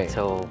ನನಗೆ. ಓಕೆ.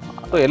 ಸೊ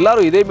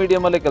ಎಲ್ಲರೂ ಇದೇ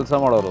ಮೀಡಿಯಂ ಅಲ್ಲೇ ಕೆಲಸ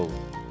ಮಾಡೋರು.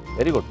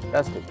 Very good,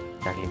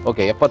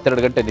 okay.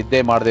 72 ಗಂಟೆ ನಿದ್ದೆ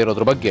ಮಾಡದೇ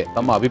ಇರೋದ್ರ ಬಗ್ಗೆ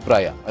ತಮ್ಮ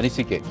ಅಭಿಪ್ರಾಯ,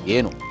 ಅನಿಸಿಕೆ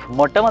ಏನು?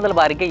 ಮೊಟ್ಟ ಮೊದಲ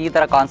ಬಾರಿಗೆ ಈ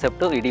ತರ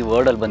ಕಾನ್ಸೆಪ್ಟ್ ಇಡೀ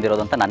ವರ್ಲ್ಡ್ ಅಲ್ಲಿ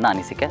ಬಂದಿರೋದು ಅಂತ ನನ್ನ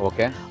ಅನಿಸಿಕೆ.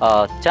 ಓಕೆ.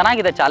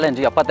 ಚೆನ್ನಾಗಿದೆ ಚಾಲೆಂಜ್.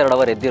 72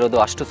 ಅವರ್ ಎದ್ದಿರೋದು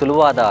ಅಷ್ಟು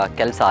ಸುಲಭವಾದ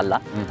ಕೆಲಸ ಅಲ್ಲ.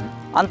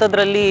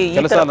 ಅಂಥದ್ರಲ್ಲಿ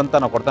ಕೆಲಸ ಅಂತ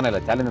ನಾವು ಕೊಡ್ತಾನೆ ಇಲ್ಲ,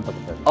 ಚಾಲೆಂಜ್ ಅಂತ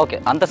ಕೊಡ್ತಾರೆ. ಓಕೆ,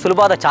 ಅಂತ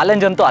ಸುಲಭವಾದ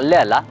ಚಾಲೆಂಜ್ ಅಂತೂ ಅಲ್ಲೇ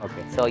ಅಲ್ಲ.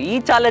 ಸೊ ಈ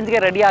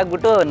ಚಾಲೆಂಜ್ಗೆ ರೆಡಿ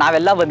ಆಗ್ಬಿಟ್ಟು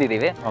ನಾವೆಲ್ಲ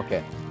ಬಂದಿದ್ದೀವಿ. ಓಕೆ.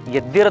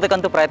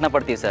 ಎದ್ದಿರೋದಕ್ಕಂತೂ ಪ್ರಯತ್ನ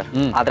ಪಡ್ತೀವಿ ಸರ್.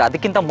 ಆದ್ರೆ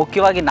ಅದಕ್ಕಿಂತ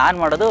ಮುಖ್ಯವಾಗಿ ನಾನ್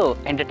ಮಾಡೋದು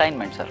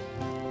ಎಂಟರ್ಟೈನ್ಮೆಂಟ್ ಸರ್.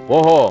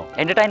 ಓಹೋ,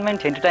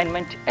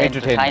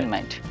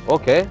 ಎಂಟರ್ಟೈನ್ಮೆಂಟ್.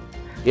 ಓಕೆ.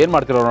 ಏನ್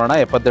ಮಾಡ್ತಿರೋ ನೋಡೋಣ.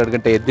 72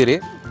 ಗಂಟೆ ಎದ್ದಿರಿ,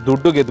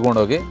 ದುಡ್ಡು ಗೆದ್ಕೊಂಡು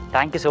ಹೋಗಿ.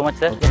 Thank you so much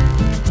sir.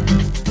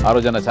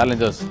 6 ಜನ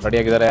ಚಾಲೆಂಜರ್ಸ್ ರೆಡಿ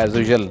ಆಗಿದ್ದಾರೆ ಆಸ್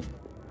ಯೂಶುವಲ್.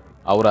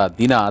 ಅವರ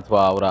ದಿನ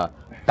ಅಥವಾ ಅವರ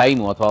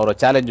ಟೈಮು ಅಥವಾ ಅವರ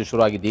ಚಾಲೆಂಜು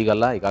ಶುರುವಾಗಿದ್ದು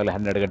ಈಗಲ್ಲ, ಈಗಾಗಲೇ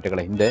 12 ಗಂಟೆಗಳ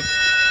ಹಿಂದೆ.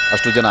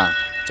 ಅಷ್ಟು ಜನ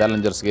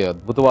ಚಾಲೆಂಜರ್ಸ್ಗೆ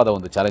ಅದ್ಭುತವಾದ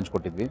ಒಂದು ಚಾಲೆಂಜ್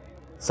ಕೊಟ್ಟಿದ್ವಿ.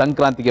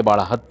 ಸಂಕ್ರಾಂತಿಗೆ ಭಾಳ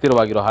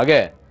ಹತ್ತಿರವಾಗಿರೋ ಹಾಗೆ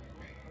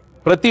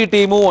ಪ್ರತಿ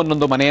ಟೀಮು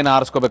ಒಂದೊಂದು ಮನೆಯನ್ನು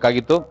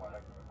ಆರಿಸ್ಕೋಬೇಕಾಗಿತ್ತು.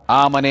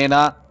 ಆ ಮನೇನ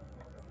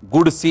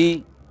ಗುಡಿಸಿ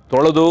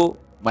ತೊಳೆದು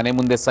ಮನೆ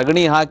ಮುಂದೆ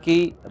ಸಗಣಿ ಹಾಕಿ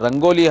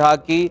ರಂಗೋಲಿ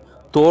ಹಾಕಿ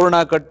ತೋರಣ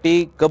ಕಟ್ಟಿ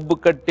ಕಬ್ಬು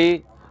ಕಟ್ಟಿ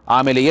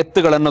ಆಮೇಲೆ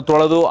ಎತ್ತುಗಳನ್ನು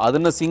ತೊಳೆದು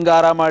ಅದನ್ನು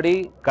ಸಿಂಗಾರ ಮಾಡಿ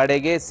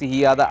ಕಡೆಗೆ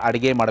ಸಿಹಿಯಾದ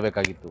ಅಡುಗೆ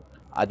ಮಾಡಬೇಕಾಗಿತ್ತು.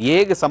 ಅದು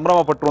ಹೇಗೆ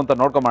ಸಂಭ್ರಮ ಪಟ್ಟರು ಅಂತ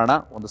ನೋಡ್ಕೊಂಬೋಣ.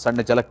 ಒಂದು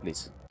ಸಣ್ಣ ಝಲಕ್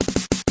ಪ್ಲೀಸ್.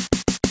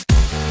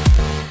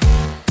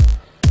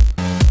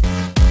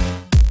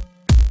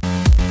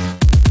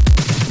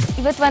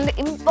 ಇವತ್ತು ಒಂದು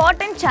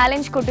ಇಂಪಾರ್ಟೆಂಟ್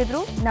ಚಾಲೆಂಜ್ ಕೊಟ್ಟಿದ್ರು.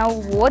 ನಾವು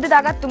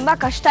ಓದಿದಾಗ ತುಂಬಾ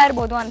ಕಷ್ಟ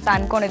ಇರ್ಬೋದು ಅಂತ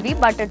ಅನ್ಕೊಂಡಿದ್ವಿ,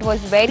 but it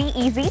was very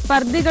easy.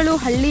 ಸ್ಪರ್ಧಿಗಳು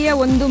ಹಳ್ಳಿಯ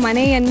ಒಂದು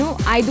ಮನೆಯನ್ನು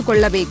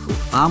ಆಯ್ದುಕೊಳ್ಳಬೇಕು.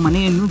 ಆ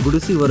ಮನೆಯನ್ನು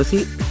ಗುಡಿಸಿ ಒರೆಸಿ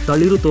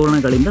ತಳಿರು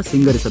ತೋರಣಗಳಿಂದ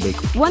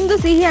ಸಿಂಗರಿಸಬೇಕು. ಒಂದು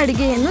ಸಿಹಿ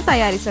ಅಡಿಗೆಯನ್ನು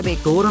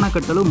ತಯಾರಿಸಬೇಕು. ತೋರಣ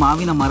ಕಟ್ಟಲು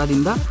ಮಾವಿನ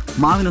ಮರದಿಂದ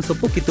ಮಾವಿನ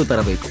ಸೊಪ್ಪು ಕಿತ್ತು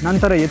ತರಬೇಕು.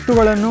 ನಂತರ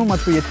ಎತ್ತುಗಳನ್ನು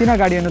ಮತ್ತು ಎತ್ತಿನ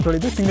ಗಾಡಿಯನ್ನು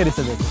ತೊಳೆದು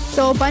ಸಿಂಗರಿಸಬೇಕು.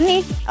 ಸೊ ಬನ್ನಿ,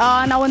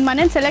 ನಾವೊಂದು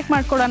ಮನೆ ಸೆಲೆಕ್ಟ್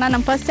ಮಾಡ್ಕೊಡೋಣ.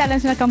 ನಮ್ಮ ಫಸ್ಟ್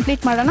ಚಾಲೆಂಜ್ನ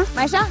ಕಂಪ್ಲೀಟ್ ಮಾಡೋಣ.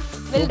 Mahesh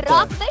will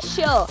rock the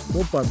show.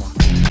 Super ಮಾ.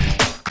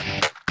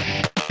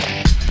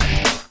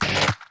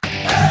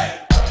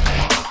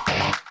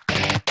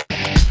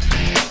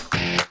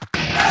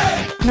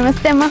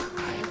 ನಮಸ್ತೆ ಅಮ್ಮ.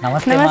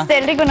 ನಮಸ್ತೆ. ನಮಸ್ತೆ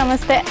ಎಲ್ರಿಗೂ.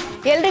 ನಮಸ್ತೆ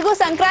ಎಲ್ರಿಗೂ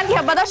ಸಂಕ್ರಾಂತಿ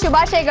ಹಬ್ಬದ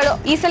ಶುಭಾಶಯಗಳು.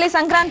 ಈ ಸಲ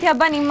ಸಂಕ್ರಾಂತಿ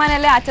ಹಬ್ಬ ನಿಮ್ಮ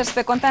ಮನೆಯಲ್ಲೇ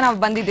ಆಚರಿಸ್ಬೇಕು ಅಂತ ನಾವು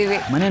ಬಂದಿದ್ದೀವಿ.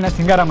 ಮನೆಯನ್ನ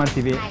ಸಿಂಗಾರ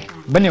ಮಾಡ್ತೀವಿ,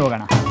 ಬನ್ನಿ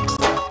ಹೋಗೋಣ.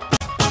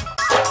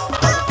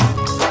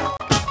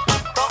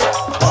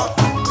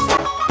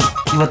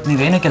 ಇವತ್ತು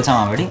ನೀವೇನು ಕೆಲಸ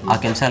ಮಾಡಬೇಡಿ, ಆ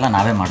ಕೆಲಸ ಎಲ್ಲ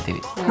ನಾವೇ ಮಾಡ್ತೀವಿ.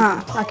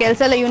 ಆ ಕೆಲಸ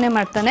ಎಲ್ಲ ಇವನೇ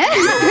ಮಾಡ್ತಾನೆ.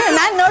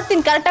 ನಾನು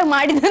ನೋಡ್ತೀನಿ ಕರೆಕ್ಟಾಗಿ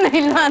ಮಾಡಿದ್ದಾನೆ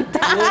ಇಲ್ಲ ಅಂತ.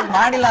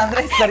 ಮಾಡಿಲ್ಲ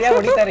ಅಂದ್ರೆ ಸರಿಯಾಗಿ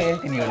ಹೊಡಿತಾರೆ,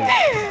 ಹೇಳ್ತೀನಿ.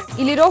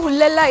 ಇಲ್ಲಿರೋ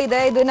ಹುಲ್ಲೆಲ್ಲ ಇದೆ,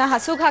 ಇದನ್ನ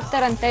ಹಸುಗ್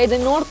ಹಾಕ್ತಾರಂತೆ.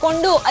 ಇದನ್ನ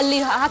ನೋಡ್ಕೊಂಡು ಅಲ್ಲಿ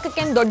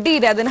ಹಾಕಕ್ಕೆ ದೊಡ್ಡ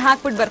ಇದೆ, ಅದನ್ನ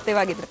ಹಾಕ್ಬಿಟ್ಟು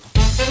ಬರ್ತೇವಾಗಿದ್ರೆ.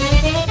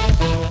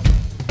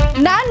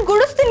 ನಾನ್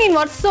ಗುಡಿಸ್ತೀನಿ, ನೀನ್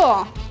ಒರ್ಸು.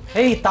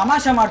 ಏಯ್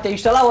ತಮಾಷೆ ಮಾಡ್ತೀವಿ,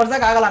 ಇಷ್ಟೆಲ್ಲ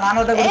ವರ್ಷಕ್ಕೆ ಆಗಲ್ಲ.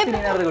 ನಾನು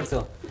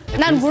ಗುಡಿಸು.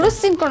 ನಾನ್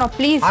ಗುಡಿಸ್ತೀನಿ ಕಣೋ,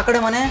 ಪ್ಲೀಸ್. ಆ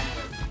ಕಡೆ ಮನೆ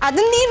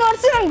ಅದನ್ನ ನೀನ್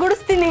ಒರ್ಸಿ, ನಾನು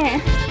ಗುಡಿಸ್ತೀನಿ.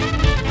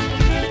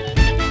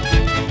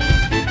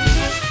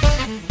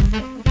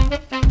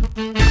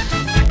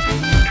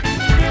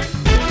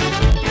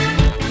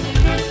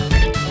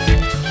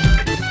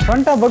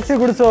 ಸೊಂಟ ಬಗ್ಸಿ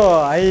ಗುಡಿಸು.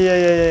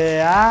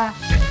 ಅಯ್ಯಯ್ಯ,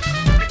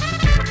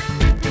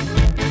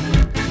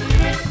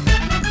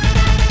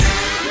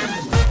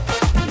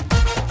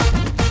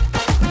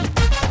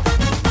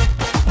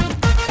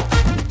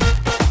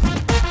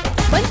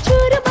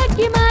 ಒಂಚೂರು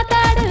ಬಗ್ಗೆ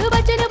ಮಾತಾಡು,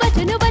 ಬಚನು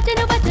ಬಚನು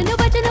ಬಚನು ಬಚನು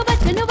ಬಚನು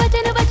ಬಚನು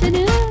ಬಚನು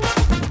ಬಚನು.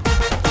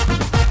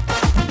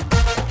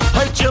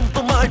 ಜಂಪ್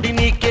ಮಾಡಿ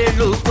ನೀ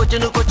ಕೇಳು,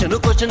 ಕೊಚನು ಕೊಚನು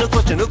ಕೊಚನು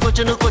ಕೊಚನು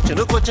ಕೊಚನು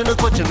ಕೊಚನು ಕೊಚನು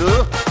ಕೊಚನು.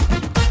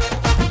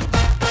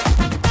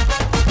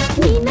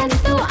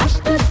 ನೀನಂತೂ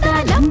ಅಷ್ಟುದ್ದ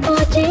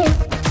ಲಂಬೋಚೆ,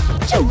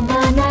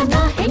 ಚುಮ್ಮಾನ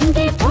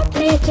ಹೆಂಗೆ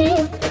ಕೊಟ್ಲೇಚೆ.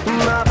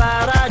 ನಾ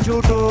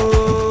ಪ್ಯಾರಾಚೂಟು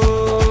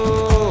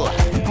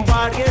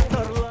ಬಾಡ್ಗೆ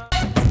ತರುವ.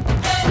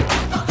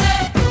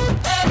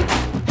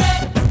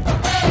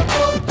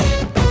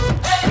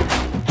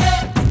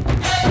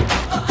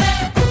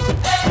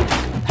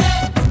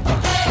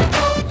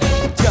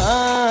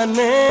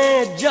 ಜಾನೆ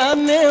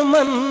ಜಾನೆ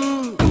ಮನ್.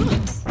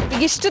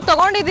 ಈಗ ಇಷ್ಟು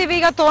ತಗೊಂಡಿದೀವಿ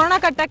ಈಗ ತೋರಣ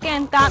ಕಟ್ಟಕ್ಕೆ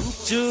ಅಂತ.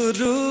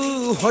 ಚೂರು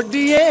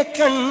ಹೊಡಿಯೇ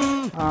ಕಣ್.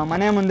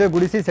 ಮನೆ ಮುಂದೆ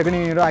ಗುಡಿಸಿ ಸಗಣಿ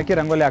ನೀರು ಹಾಕಿ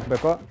ರಂಗೋಲಿ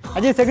ಹಾಕ್ಬೇಕು.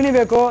 ಅಜ್ಜಿ ಸಗಣಿ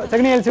ಬೇಕು,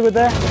 ಸಗಣಿ ಎಲ್ಲಿ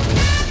ಸಿಗುತ್ತೆ?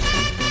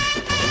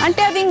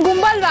 ಅಂಟೆ ಅದು ಹಿಂಗ್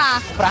ಗುಂಬಲ್ವಾ?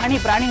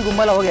 ಪ್ರಾಣಿ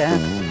ಗುಂಬಲ್ಲ ಹೋಗಿ.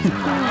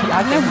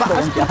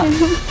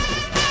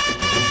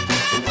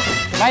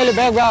 ಬಾಯಿಲು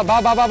ಬೇಗ ಬಾ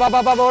ಬಾ ಬಾ ಬಾ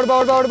ಬಾ ಬಾ ಓಡ್ ಬಾ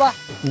ಓಡ್ ಬಾ ಓಡ್ ಬಾ.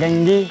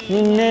 ಗಂಗಿ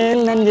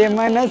ನಿನ್ನೇಲ್ ನನ್ಗೆ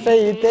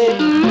ಮನಸೈತೆ,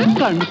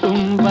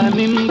 ಕಣ್ತುಂಬ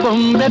ನಿನ್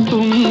ಬೊಂಬೆ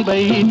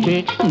ತುಂಬೈತೆ,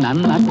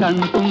 ನನ್ನ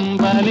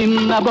ಕಣ್ತುಂಬ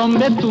ನಿನ್ನ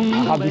ಬೊಂಬೆ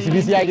ತುಂಬ. ಬಿಸಿ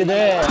ಬಿಸಿ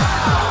ಆಗಿದೆ.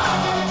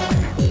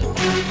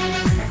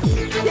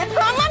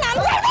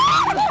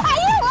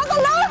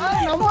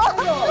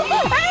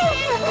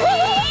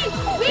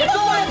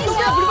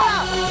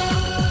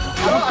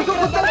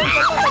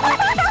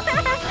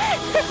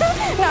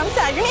 ನಮ್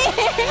ಸಗಣಿ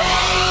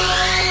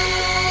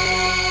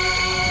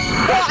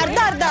ಅರ್ಧ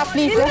ಅರ್ಧ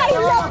ಪ್ಲೀಸ್.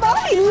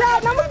 ಇಲ್ಲ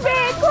ನಮಗ್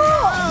ಬೇಕು.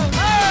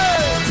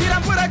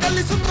 ಶ್ರೀರಾಮ್ಪುರ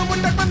ಗಲ್ಲಿ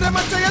ಸುತ್ತಮುತ್ತ ಬಂದ್ರೆ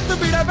ಮಚ್ಚ ಎದ್ದು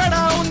ಬಿಡಬೇಡ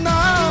ಅವನ್ನ.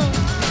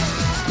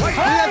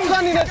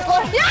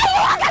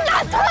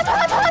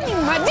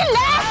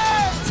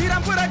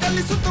 ಶ್ರೀರಾಮ್ಪುರ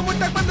ಗಲ್ಲಿ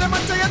ಸುತ್ತಮುತ್ತ ಬಂದ್ರೆ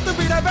ಮಚ್ಚ ಎದ್ದು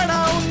ಬಿಡಬೇಡ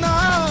ಅವನ್ನ.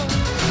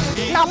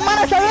 ನಮ್ಮನ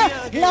ಸಗಣಿ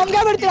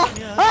ನಮ್ಗೆ ಬಿಡ್ತೀರಾ?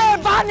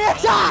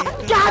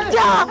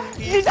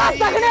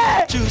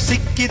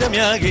 ಸಿಕ್ಕಿದ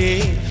ಮ್ಯಾಗೆ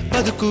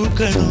ಬದುಕು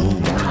ಕಣು.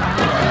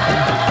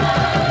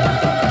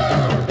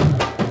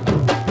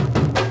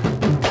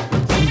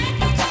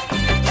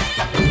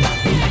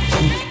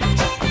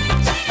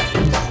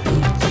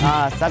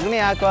 ಸಗಣಿ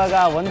ಹಾಕುವಾಗ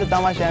ಒಂದು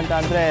ತಮಾಷೆ ಅಂತ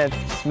ಅಂದರೆ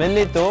ಸ್ಮೆಲ್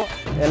ಇತ್ತು,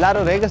 ಎಲ್ಲರೂ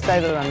ರೇಗಿಸ್ತಾ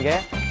ಇದ್ರು ನನಗೆ.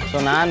 ಸೊ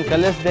ನಾನು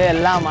ಕಲಿಸ್ದೆ,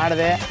 ಎಲ್ಲ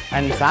ಮಾಡಿದೆ,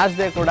 ಆ್ಯಂಡ್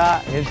ಸಾರಿಸ್ದೆ ಕೂಡ,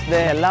 ಹೆಚ್ದೆ,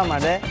 ಎಲ್ಲ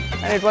ಮಾಡಿದೆ.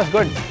 And it was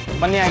good,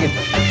 funny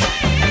ಆಗಿತ್ತು.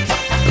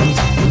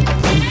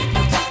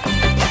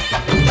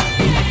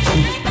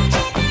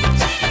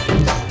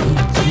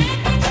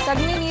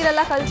 ಸಗಣಿ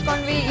ನೀರೆಲ್ಲ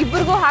ಕಲ್ಸ್ಕೊಂಡ್ವಿ,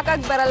 ಇಬ್ರಿಗೂ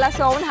ಹಾಕಕ್ ಬರಲ್ಲ.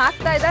 ಸೊ ಅವ್ನು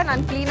ಹಾಕ್ತಾ ಇದ್ದ,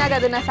 ನಾನು ಕ್ಲೀನಾಗಿ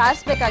ಅದನ್ನ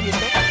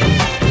ಸಾರಿಸ್ಬೇಕಾಗಿತ್ತು.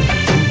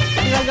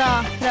 ಇವಾಗ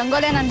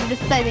ರಂಗೋಲಿ ನಾನು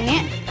ಬಿಡಿಸ್ತಾ ಇದ್ದೀನಿ.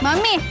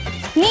 ಮಮ್ಮಿ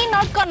ನೀನ್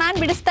ನೋಡ್ಕೊ, ನಾನ್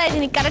ಬಿಡಿಸ್ತಾ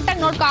ಇದೀನಿ.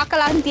 ಕರೆಕ್ಟಾಗಿ ನೋಡ್ಕೊ,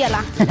 ಹಾಕಲ್ಲ ಅಂತೀಯಲ್ಲ.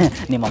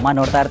 ನಿಮ್ಮಮ್ಮ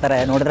ನೋಡ್ತಾ ಇರ್ತಾರೆ,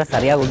 ನೋಡಿದ್ರೆ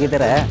ಸರಿಯಾಗಿ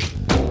ಹೋಗಿದ್ದಾರೆ.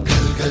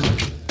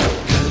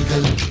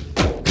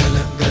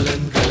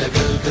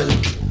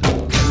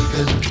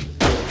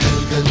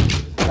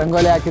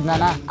 ರಂಗೋಲಿ ಹಾಕಿದ್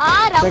ನಾನ,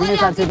 ಸಗಣಿ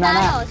ಸಾರಿಸಿದ್ ನಾನ,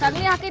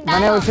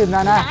 ಮನೆ ಉಳಿಸಿದ್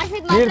ನಾನ,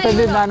 ನೀರ್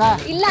ತಂದಿದ್ ನಾನ,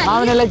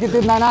 ಮಾವನೆಲ್ಲ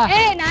ಕಿತ್ತಿದ್ ನಾನ.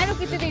 ನಾನು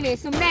ಕಿತ್ತಿದ್ದೀನಿ,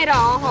 ಸುಮ್ಮನೆ ಇರೋ.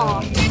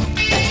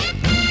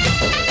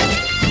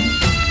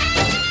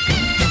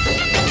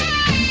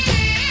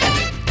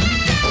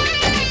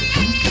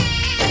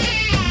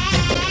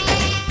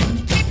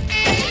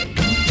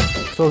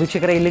 ಸೊ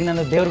ವೀಕ್ಷಕರೇ, ಇಲ್ಲಿಗೆ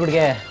ನಾನು ದೇವ್ರ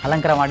ಗುಡಿಗೆ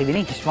ಅಲಂಕಾರ ಮಾಡಿದ್ದೀನಿ.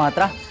 ಇಷ್ಟು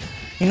ಮಾತ್ರ,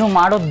 ಇನ್ನೂ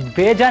ಮಾಡೋದು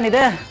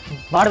ಬೇಜಾನಿದೆ,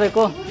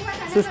 ಮಾಡಬೇಕು.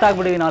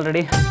 ಸುಸ್ತಾಗ್ಬಿಟ್ಟಿದ್ದೀನಿ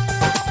ಆಲ್ರೆಡಿ.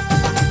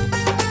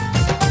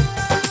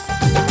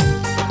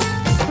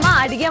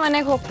 ಅಡಿಗೆ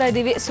ಮನೆಗೆ ಹೋಗ್ತಾ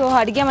ಇದೀವಿ. ಸೊ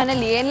ಅಡಿಗೆ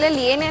ಮನೇಲಿ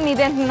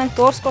ಏನೇನಿದೆ ಅಂತ ನಂಗೆ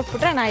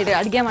ತೋರಿಸ್ಕೊಟ್ಬಿಟ್ರೆ ನಾ ಇದು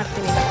ಅಡಿಗೆ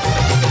ಮಾಡ್ತೀನಿ.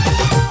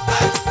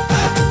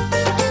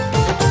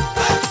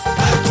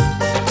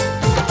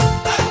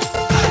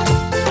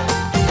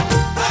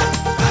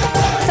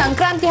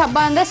 ಸಂಕ್ರಾಂತಿ ಹಬ್ಬ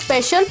ಅಂದ್ರೆ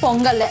ಸ್ಪೆಷಲ್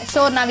ಪೊಂಗಲ್.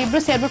 ಸೊ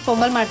ನಾವಿಬ್ರು ಸೇರ್ಬಿಟ್ಟು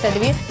ಪೊಂಗಲ್ ಮಾಡ್ತಾ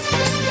ಇದೀವಿ.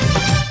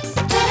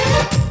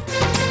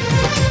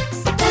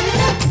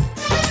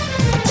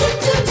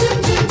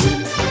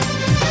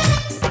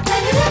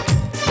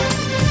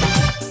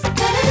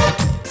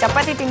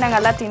 ಚಪಾತಿ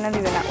ತಿನ್ನಂಗಲ್ಲ,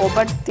 ತಿನ್ನೋದಿದೆನ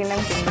ಒಬ್ಬಟ್ಟು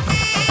ತಿನ್ನಂಗೆ ತಿನ್ಬೇಕು.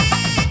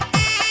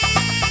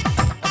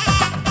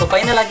 ಸೊ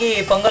ಫೈನಲ್ ಆಗಿ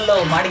ಪೊಂಗಲ್ಲು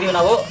ಮಾಡಿದೀವಿ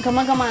ನಾವು. ಘಮ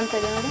ಘಮ ಅಂತ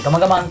ಇದೆ ನೋಡಿ. ಘಮ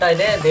ಘಮ ಅಂತ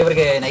ಇದೆ.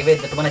 ದೇವರಿಗೆ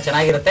ನೈವೇದ್ಯ ತುಂಬಾನೇ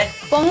ಚೆನ್ನಾಗಿರುತ್ತೆ.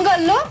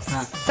 ಪೊಂಗಲ್ಲು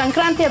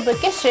ಸಂಕ್ರಾಂತಿ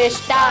ಹಬ್ಬಕ್ಕೆ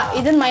ಶ್ರೇಷ್ಠ.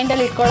 ಇದನ್ನ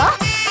ಮೈಂಡಲ್ಲಿ ಇಟ್ಕೊಳ್ಳೋ.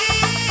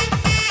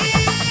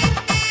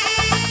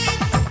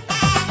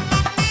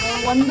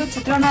 ಒಂದು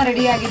ಚಿತ್ರಾನ್ನ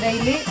ರೆಡಿ ಆಗಿದೆ,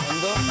 ಇಲ್ಲಿ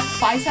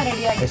ಪಾಯಸ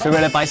ರೆಡಿ ಆಗಿದೆ,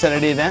 ಹೆಸರುಬೇಳೆ ಪಾಯಸ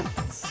ರೆಡಿ ಇದೆ.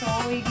 ಸೊ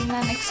ಈಗಿನ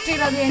ನೆಕ್ಸ್ಟ್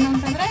ಇರೋದು ಏನು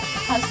ಅಂತಂದ್ರೆ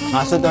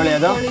ಹಸು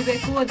ತೊಳೆಯೋದು,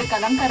 ತೊಳಿಬೇಕು, ಅದಕ್ಕೆ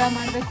ಅಲಂಕಾರ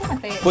ಮಾಡಬೇಕು,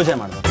 ಮತ್ತೆ ಪೂಜೆ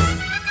ಮಾಡಬೇಕು.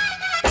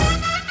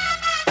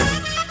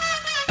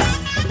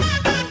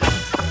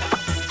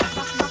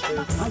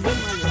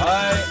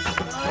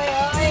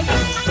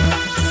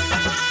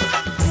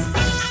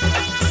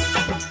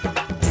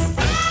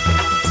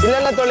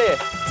 ಇಲ್ಲೆಲ್ಲ ತೊಳಿ.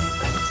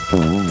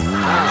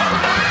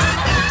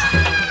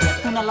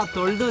 ಹಸುನೆಲ್ಲ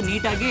ತೊಳೆದು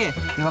ನೀಟಾಗಿ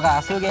ಇವಾಗ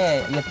ಹಸುಗೆ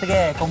ಎತ್ತಿಗೆ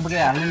ಕೊಂಬಿಗೆ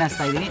ಅರಳಿನ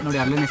ಹಚ್ತಾ ಇದೀನಿ. ನೋಡಿ,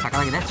 ಅರಳಿನ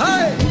ಸಾಕಾಗಿದೆ.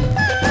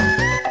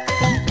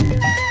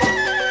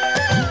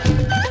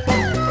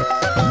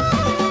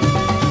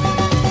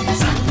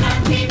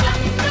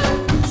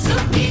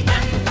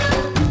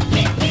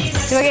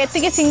 ಇವಾಗ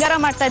ಎತ್ತಿಗೆ ಸಿಂಗಾರ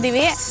ಮಾಡ್ತಾ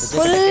ಇದೀವಿ.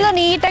 ಫುಲ್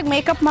ನೀಟಾಗಿ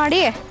ಮೇಕಪ್ ಮಾಡಿ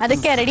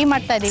ಅದಕ್ಕೆ ರೆಡಿ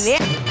ಮಾಡ್ತಾ ಇದೀವಿ.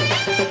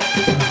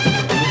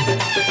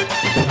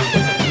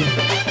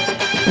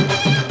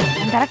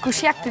 ಒಂಥರ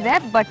ಖುಷಿ ಆಗ್ತಿದೆ,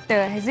 ಬಟ್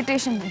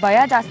ಹೆಸಿಟೇಷನ್, ಭಯ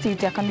ಜಾಸ್ತಿ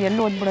ಇತ್ತು. ಯಾಕಂದ್ರೆ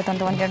ಎಲ್ಲೂ ಓದ್ಬಿಡುತ್ತೆ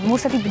ಅಂತ 1-2-3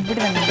 ಸತಿ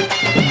ಬಿದ್ಬಿಟ್ಟಿದೆ ನನಗೆ.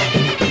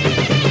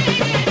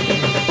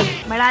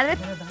 ಬಟ್ ಆದರೆ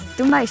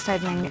ತುಂಬ ಇಷ್ಟ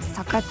ಆಯ್ತು ನನಗೆ.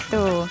 ಸಖತ್ತು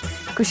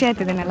ಖುಷಿ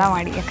ಆಯ್ತು ಇದನ್ನೆಲ್ಲ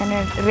ಮಾಡಿ. ಯಾಕಂದರೆ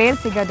ರೇರ್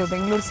ಸಿಗೋದು,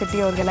 ಬೆಂಗಳೂರು ಸಿಟಿ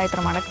ಅವ್ರಿಗೆಲ್ಲ ಈ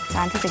ಥರ ಮಾಡೋಕ್ಕೆ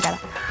ಚಾನ್ಸಸ್ ಸಿಗಲ್ಲ.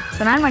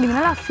 ಸೊ ನಾನು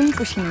ಮಾಡಿದ್ದೀನಲ್ಲ, ಫುಲ್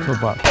ಖುಷಿ.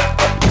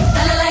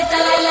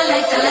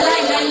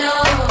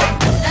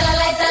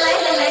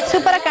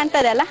 ಸೂಪರ್ ಆಗಿ ಕಾಣ್ತಾ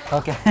ಇದೆ ಅಲ್ಲ?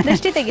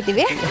 ದೃಷ್ಟಿ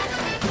ತೆಗಿತೀವಿ.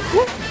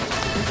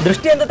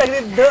 ದೃಷ್ಟಿ ಅಂತ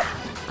ತೆಗೆದಿದ್ದು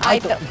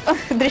ಆಯ್ತು,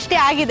 ದೃಷ್ಟಿ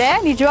ಆಗಿದೆ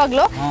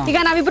ನಿಜವಾಗ್ಲು. ಈಗ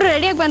ನಾವಿಬ್ರು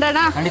ರೆಡಿಯಾಗಿ ಬಂದ್ರಣ?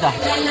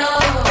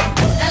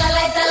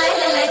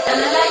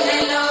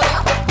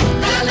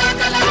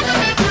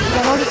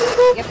 ನೋಡಿ,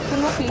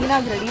 ಎಷ್ಟನ್ನು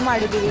ಕ್ಲೀನಾಗಿ ರೆಡಿ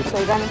ಮಾಡಿದ್ದೀವಿ. ಸೊ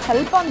ಈಗ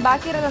ಸ್ವಲ್ಪ ಒಂದು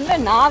ಬಾಕಿ ಇರೋದಂದ್ರೆ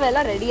ನಾವೆಲ್ಲ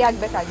ರೆಡಿ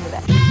ಆಗಬೇಕಾಗಿದೆ.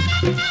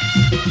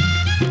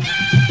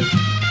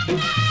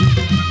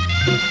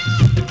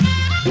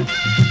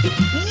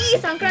 ಈ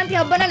ಸಂಕ್ರಾಂತಿ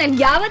ಹಬ್ಬನ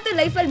ನನ್ಗೆ ಯಾವತ್ತೂ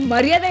ಲೈಫಲ್ಲಿ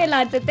ಮರ್ಯಾದೆ ಇಲ್ಲ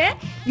ಅನ್ಸುತ್ತೆ.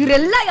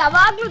 ಇವರೆಲ್ಲ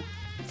ಯಾವಾಗ್ಲೂ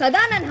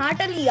ಸದಾ ನನ್ನ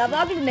ಹಾರ್ಟಲ್ಲಿ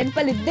ಯಾವಾಗ್ಲೂ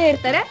ನೆನಪಲ್ಲಿ ಇದ್ದೇ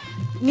ಇರ್ತಾರೆ.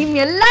 ನಿಮ್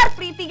ಎಲ್ಲಾರ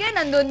ಪ್ರೀತಿಗೆ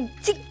ನಂದೊಂದು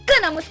ಚಿಕ್ಕ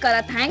ನಮಸ್ಕಾರ.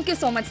 Thank you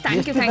so much.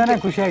 Thank you.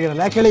 ಖುಷಿ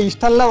ಆಗಿರಲ್ಲ, ಯಾಕೆ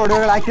ಇಷ್ಟೆಲ್ಲ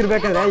ಒಡವೆಗಳು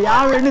ಹಾಕಿರ್ಬೇಕಾದ್ರೆ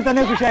ಯಾವ ಹೆಣ್ಣು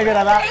ತಾನೇ ಖುಷಿ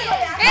ಆಗಿರಲ್ಲ.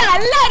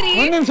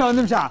 ಒಂದ್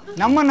ನಿಮಿಷ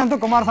ನಮ್ಮನ್ನಂತೂ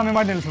ಕುಮಾರಸ್ವಾಮಿ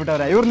ಮಾಡಿ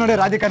ನಿಲ್ಸ್ಬಿಟ್ಟವ್ರೆ. ಇವ್ರು ನೋಡಿ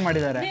ರಾಧಿಕಾನ್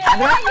ಮಾಡಿದ್ದಾರೆ.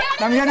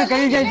 ನಮ್ಗೇನು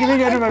ಕೈಗೆ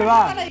ಕಿವಿಗೆ ಏನು ಬೇಡವಾ?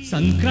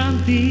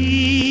 ಸಂಕ್ರಾಂತಿ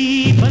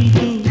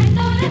ಬಂತು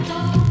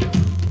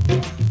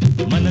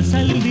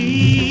ಮನಸ್ಸಲ್ಲಿ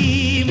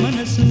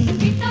ಮನಸ್ಸು.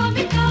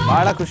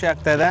 ಬಹಳ ಖುಷಿ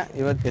ಆಗ್ತಾ ಇದೆ.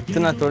 ಇವತ್ತು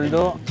ಎತ್ತನ್ನ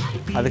ತೊಳೆದು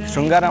ಅದಕ್ಕೆ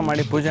ಶೃಂಗಾರ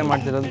ಮಾಡಿ ಪೂಜೆ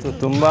ಮಾಡ್ತಿರೋದು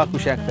ತುಂಬ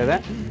ಖುಷಿ ಆಗ್ತಾ ಇದೆ.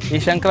 ಈ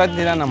ಸಂಕ್ರಾಂತಿ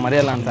ದಿನ ನಾವು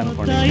ಮರೆಯಲ್ಲ ಅಂತ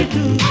ಅನ್ಕೊಂಡಿದ್ದೀವಿ.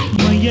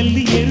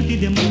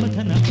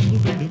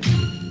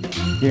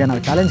 ಈಗ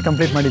ನಾವು ಚಾಲೆಂಜ್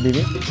ಕಂಪ್ಲೀಟ್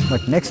ಮಾಡಿದ್ದೀವಿ,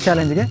 ಬಟ್ ನೆಕ್ಸ್ಟ್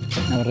ಚಾಲೆಂಜ್ಗೆ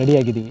ನಾವು ರೆಡಿ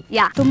ಆಗಿದ್ದೀವಿ.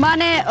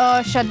 ತುಂಬಾನೇ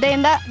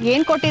ಶ್ರದ್ಧೆಯಿಂದ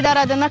ಏನ್ ಕೊಟ್ಟಿದ್ದಾರೆ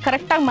ಅದನ್ನ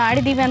ಕರೆಕ್ಟ್ ಆಗಿ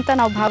ಮಾಡಿದೀವಿ ಅಂತ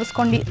ನಾವು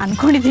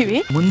ಅನ್ಕೊಂಡಿದೀವಿ.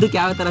 ಮುಂದಕ್ಕೆ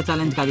ಯಾವ ತರ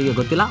ಚಾಲೆಂಜ್ ಕಾದಿದೆಯೋ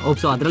ಗೊತ್ತಿಲ್ಲ.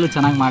 ಹೋಪ್ಸೋ ಅದ್ರಲ್ಲೂ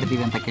ಚೆನ್ನಾಗಿ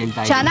ಮಾಡ್ತೀವಿ ಅಂತ ಕೇಳ್ತಾ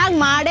ಇದ್ದೀವಿ. ಚೆನ್ನಾಗಿ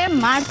ಮಾಡೇ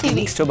ಮಾಡ್ತೀವಿ.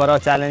 ನೆಕ್ಸ್ಟ್ ಬರೋ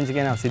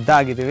ಚಾಲೆಂಜ್ಗೆ ನಾವು ಸಿದ್ಧ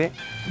ಆಗಿದ್ದೀವಿ.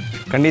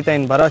 ಖಂಡಿತ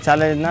ಇನ್ನು ಬರೋ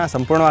ಚಾಲೆಂಜ್ನ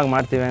ಸಂಪೂರ್ಣವಾಗಿ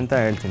ಮಾಡ್ತೀವಿ ಅಂತ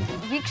ಹೇಳ್ತೀನಿ.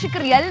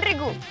 ವೀಕ್ಷಕರು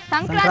ಎಲ್ರಿಗೂ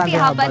ಸಂಕ್ರಾಂತಿ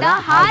ಹಬ್ಬದ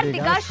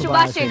ಹಾರ್ದಿಕ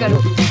ಶುಭಾಶಯಗಳು.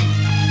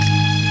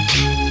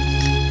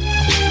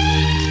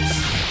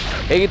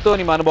 ಹೇಗಿತ್ತು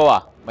ನಿಮ್ಮ ಅನುಭವ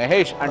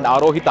ಮಹೇಶ್ ಅಂಡ್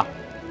ಆರೋಹಿತ?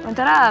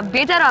 ಒಂಥರ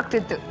ಬೇಜಾರು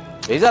ಆಗ್ತಿತ್ತು.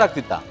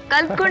 ಬೇಜಾರಾಗ್ತಿತ್ತ?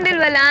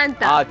 ಕಲ್ತ್ಕೊಂಡಿಲ್ವಲ್ಲ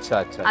ಅಂತ. ಅಚ್ಚಾ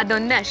ಅಚ್ಚಾ,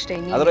 ಅದೊಂದೇ ಅಷ್ಟೇ.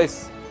 ಅದರ್ವೈಸ್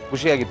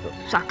ಖುಷಿಯಾಗಿತ್ತು.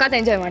 ಸಖತ್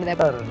ಎಂಜಾಯ್ ಮಾಡಿದೆ.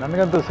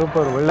 ನನಗಂತೂ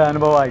ಸೂಪರ್ ಒಳ್ಳೆ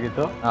ಅನುಭವ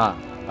ಆಗಿತ್ತು.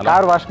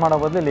 ಕಾರ್ ವಾಶ್ ಮಾಡೋ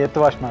ಬದಲು ಇಲ್ಲಿ ಎತ್ತು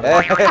ವಾಶ್ ಮಾಡಿ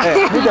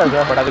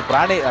ಬಟ್ ಅದಕ್ಕೆ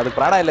ಪ್ರಾಣ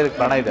ಇಲ್ಲ, ಇದಕ್ಕೆ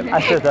ಪ್ರಾಣ ಇದೆ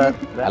ಅಷ್ಟೇ ಸರ್.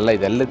 ಅಲ್ಲ,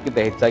 ಇದೆಲ್ಲದಕ್ಕಿಂತ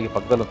ಹೆಚ್ಚಾಗಿ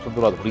ಪಕ್ಕದಲ್ಲಿ ಒಂದು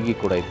ಸುಂದರವಾದ ಹುಡುಗಿ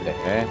ಕೂಡ ಇದ್ರೆ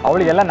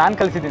ಅವಳಿಗೆಲ್ಲ ನಾನ್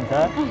ಕಲ್ಸಿದ್ದೀನಿ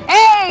ಸರ್.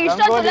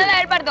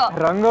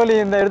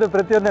 ರಂಗೋಲಿಯಿಂದ ಹಿಡಿದು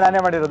ಪ್ರತಿಯೊಂದು ನಾನೇ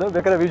ಮಾಡಿರೋದು.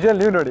 ಬೇಕಾದ್ರೆ ವಿಜುವಲ್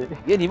ನೀವು ನೋಡಿ.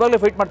 ಏನ್ ಇವಾಗಲೇ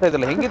ಫೈಟ್ ಮಾಡ್ತಾ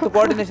ಇದ್ದಲ್ಲ, ಹೆಂಗಿತ್ತು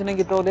ಕೋಆರ್ಡಿನೇಷನ್?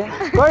 ಹೆಂಗಿತ್ತು ಅವಳಿ?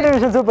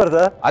 Coordination super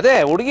sir. ಅದೇ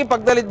ಹುಡುಗಿ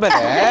ಪಕ್ಕದಲ್ಲಿ ಇದ್ಮೇಲೆ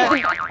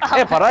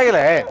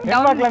ಪರವಾಗಿಲ್ಲ.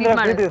 ಹೆಣ್ಮಕ್ಳಂದ್ರೆ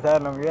ಪ್ರೀತಿ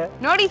ಸರ್ ನಮ್ಗೆ.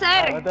 ನೋಡಿ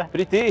ಸರ್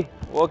ಪ್ರೀತಿ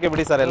ಓಕೆ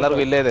ಬಿಡಿ ಸರ್,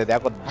 ಎಲ್ಲರಿಗೂ ಇಲ್ಲೇ ಇದೆ.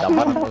 ಯಾಕೋ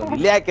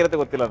ಇಲ್ಲೇ ಯಾಕಿರುತ್ತೆ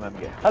ಗೊತ್ತಿಲ್ಲ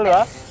ನನ್ಗೆ ಅಲ್ವಾ?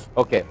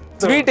 ಓಕೆ,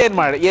 ಸ್ವೀಟ್ ಏನ್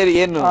ಮಾಡಿ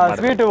ಏನು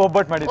ಸ್ವೀಟ್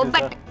ಒಬ್ಬಟ್ಟು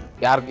ಮಾಡಿದ್ವಿ.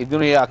 ಯಾರು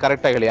ಇದನ್ನು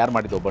ಕರೆಕ್ಟ್ ಆಗಿ ಹೇಳಿ, ಯಾರು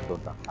ಮಾಡಿದ್ದು ಒಬ್ಬಟ್ಟು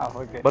ಅಂತ?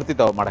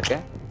 ಬರ್ತಿತ್ತಾವ ಮಾಡಕ್ಕೆ?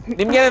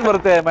 ನಿಮ್ಗೆ ಏನೇನ್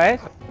ಬರುತ್ತೆ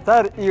ಮಹೇಶ್?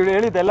 ಸರ್ ಇವಳು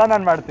ಹೇಳಿದ್ದೆಲ್ಲ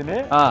ನಾನು ಮಾಡ್ತೀನಿ,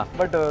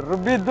 ಬಟ್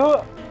ರುಬ್ಬಿದ್ದು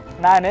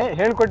ನಾನೇ,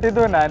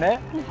 ಹೇಳ್ಕೊಟ್ಟಿದ್ದು ನಾನೇ,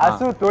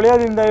 ಹಸು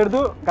ತೊಳೆಯೋದ್ರಿಂದ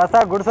ಹಿಡಿದು ಕಸ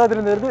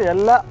ಗುಡಿಸೋದ್ರಿಂದ ಹಿಡಿದು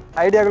ಎಲ್ಲ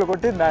ಐಡಿಯಾಗಳು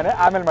ಕೊಟ್ಟಿದ್ದು ನಾನೇ,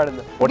 ಆಮೇಲೆ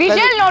ಮಾಡಿದ್ದು.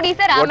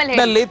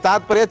 ಒಟ್ಟಿನಲ್ಲಿ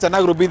ತಾತ್ಪರ್ಯ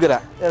ಚೆನ್ನಾಗಿ ರುಬ್ಬಿದ್ದೀರಾ.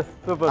 Yes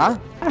super.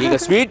 ಈಗ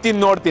ಸ್ವೀಟ್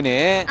ತಿಂದು ನೋಡ್ತೀನಿ,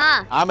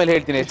 ಆಮೇಲೆ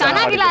ಹೇಳ್ತೀನಿ.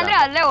 ಚೆನ್ನಾಗಿಲ್ಲ ಅಂದ್ರೆ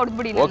ಅಲ್ಲೇ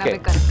ಹೊಡ್ಬಿಡಿ.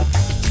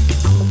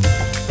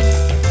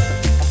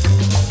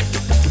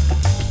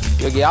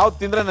 ಇವಾಗ ಯಾವ್ದು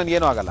ತಿಂದ್ರೆ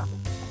ನನ್ಗೇನು ಆಗಲ್ಲ?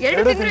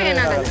 ಎರಡು ತಿಂದ್ರೆ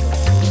ಏನಾಗಲ್ಲ.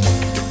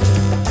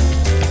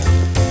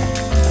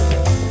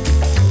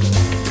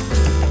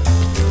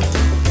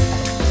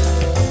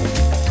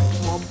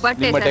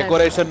 ನಿಮ್ಮ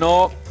ಡೆಕೋರೇಷನ್,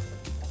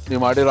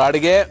 ನೀವು ಮಾಡಿರೋ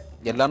ಅಡಿಗೆ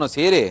ಎಲ್ಲಾನು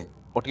ಸೇರಿ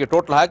ಒಟ್ಟಿಗೆ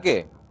ಟೋಟಲ್ ಹಾಕಿ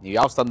ನೀವು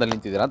ಯಾವ ಸ್ಥಾನದಲ್ಲಿ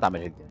ನಿಂತಿದ್ದೀರಾ ಅಂತ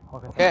ಆಮೇಲೆ ಹೇಳ್ತೀನಿ.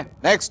 Okay,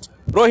 next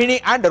Rohini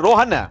and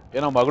Rohan.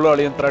 ಏನೋ ಮಗಳು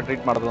ಅಳಿ ಒಂಥರ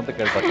ಟ್ರೀಟ್ ಮಾಡೋದು ಅಂತ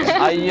ಕೇಳ್ತಾರೆ.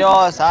 ಅಯ್ಯೋ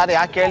ಸಾರ್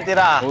ಯಾಕೆ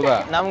ಕೇಳ್ತೀರಾ?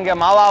 ನಮ್ಗೆ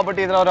ಮಾವ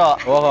ಆಗ್ಬಿಟ್ಟಿದ್ರು ಅವರು,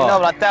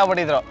 ಇನ್ನೊಬ್ರು ಅತ್ತೆ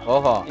ಆಗ್ಬಿಟ್ಟಿದ್ರು.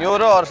 ಓಹೋ,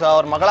 ಇವರು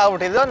ಅವ್ರ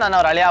ಮಗಳಾಗ್ಬಿಟ್ಟಿದ್ರು, ನಾನು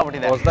ಅವ್ರ ಅಳಿ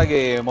ಆಗ್ಬಿಟ್ಟಿದ್ದೆ.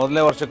 ಹೊಸದಾಗಿ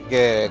ಮೊದಲನೇ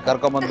ವರ್ಷಕ್ಕೆ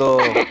ಕರ್ಕೊಂಬಂದು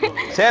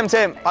ಸೇಮ್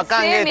ಪಕ್ಕ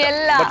ಹಂಗೆ.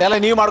 ಬಟ್ ಎಲ್ಲ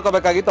ನೀವು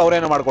ಮಾಡ್ಕೋಬೇಕಾಗಿತ್ತು,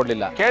 ಅವ್ರೇನು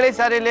ಮಾಡ್ಕೊಡ್ಲಿಲ್ಲ. ಕೇಳಿ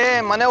ಸರ್, ಇಲ್ಲಿ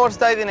ಮನೆ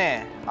ಓಡಿಸ್ತಾ ಇದ್ದೀನಿ.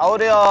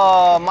 ಅವ್ರ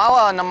ಮಾವ,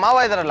 ನಮ್ಮ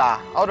ಮಾವ ಇದಾರಲ್ಲ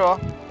ಅವರು,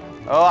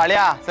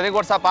 ಅಳಿಯ ಸರಿ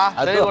ಕೊಡ್ಸಪ್ಪ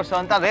ಸರಿ ಕೊಡ್ಸು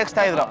ಅಂತ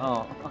ರೇಗಿಸ್ತಾ ಇದ್ರು.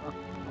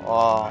 ಓ,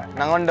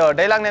 ನಂಗೊಂದು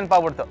ಡೈಲಾಗ್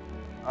ನೆನಪಾಗ್ಬಿಡ್ತು.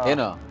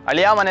 ಏನು?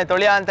 ಅಳಿಯ ಮನೆ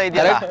ತೊಳಿಯ ಅಂತ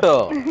ಇದೆಯಲ್ಲ,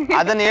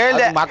 ಅದನ್ನ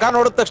ಹೇಳ್ದೆ. ಮಕ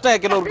ನೋಡಿದ ತಕ್ಷಣ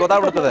ಕೆಲವ್ರಿಗೆ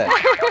ಗೊತ್ತಾಗ್ಬಿಡ್ತದೆ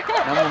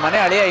ನಮ್ಮ ಮನೆ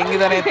ಅಳಿಯ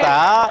ಹಿಂಗಿದಾನೆ ಅಂತ.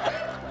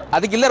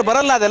 ಅದಕ್ಕೆ ಇಲ್ಲರ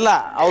ಬರಲ್ಲ ಅದೆಲ್ಲ,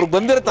 ಅವ್ರಿಗೆ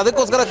ಬಂದಿರುತ್ತೆ.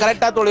 ಅದಕ್ಕೋಸ್ಕರ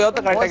ಕರೆಕ್ಟ್ ಆಗಿ ತೊಳಿಯೋ ಅಂತ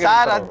ಕರೆಕ್ಟ್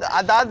ಸರ್.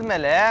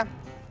 ಅದಾದ್ಮೇಲೆ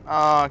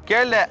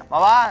ಕೇಳ್ದೆ,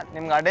 ಮಾವ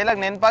ನಿಮ್ಗೆ ಆ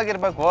ಡೈಲಾಗ್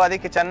ನೆನಪಾಗಿರ್ಬೇಕು,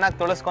 ಅದಕ್ಕೆ ಚೆನ್ನಾಗಿ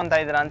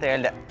ತೊಳಸ್ಕೊಂತ ಇದ್ದೀರಾ ಅಂತ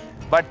ಹೇಳ್ದೆ.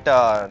 But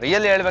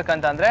really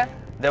ಹೇಳ್ಬೇಕಂತಂದ್ರೆ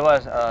they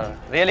was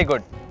really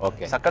good.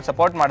 Okay, ಸಖತ್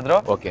ಸಪೋರ್ಟ್ ಮಾಡಿದ್ರು.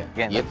 ಓಕೆ,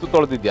 ಎತ್ತು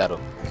ತೊಳೆದಿದ್ಯಾರು?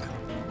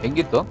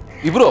 ಹೆಂಗಿತ್ತು?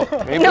 ಇಬ್ರು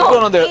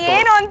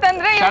ಏನು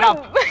ಅಂತಂದ್ರೆ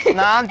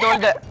ನಾನ್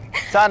ತೊಳ್ದೆ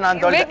ಸರ್, ನಾನ್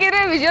ತೊಳ್ದೆ. ಬೇಕಿದ್ರೆ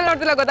ವಿಜುವಲ್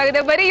ನೋಡ್ತಿಲ್ಲ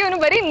ಗೊತ್ತಾಗಿದೆ. ಇವನು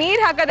ಬರೀ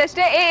ನೀರ್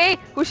ಹಾಕೋದಷ್ಟೇ.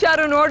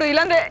 ಹುಷಾರು ನೋಡು,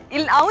 ಇಲ್ಲಾಂದ್ರೆ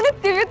ಅವನಿಗೆ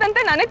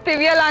ತಿವಿಯುತ್ತಂತೆ ನನಗ್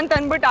ತಿವಿಯಲ್ಲ ಅಂತ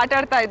ಅನ್ಬಿಟ್ಟು ಆಟ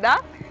ಆಡ್ತಾ ಇದ್ದ.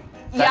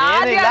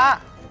 ಏನಿಲ್ಲ,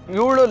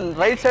 ಇವಳು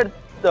ರೈಟ್ ಸೈಡ್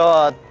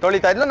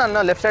ತೊಳಿತಾ ಇದ್ಲು,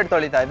 ನಾನು ಲೆಫ್ಟ್ ಸೈಡ್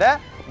ತೊಳಿತಾ ಇದ್ದೆ.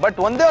 ಬಟ್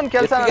ಒಂದೇ ಒಂದ್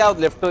ಕೆಲಸ,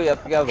 ಲೆಫ್ಟ್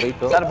ಯಾವ್ದು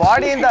ರೈಟ್ ಸರ್?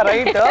 ಬಾಡಿಯಿಂದ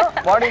right,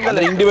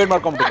 ಬಾಡಿಯಿಂದ divide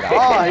ಮಾಡ್ಕೊಂಡ್ಬಿಟ್ಟಿದ್ದೆ.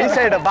 ಈ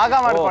ಸೈಡ್ ಭಾಗ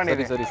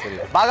ಮಾಡ್ಕೊಂಡಿದ್ದೆ. ಸರಿ,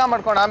 ಭಾಗ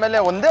ಮಾಡ್ಕೊಂಡು ಆಮೇಲೆ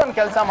ಒಂದೇ ಒಂದ್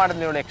ಕೆಲಸ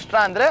ಮಾಡಿದ್ಲು ಇವಳು ಎಕ್ಸ್ಟ್ರಾ,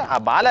 ಅಂದ್ರೆ ಆ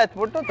ಬಾಲ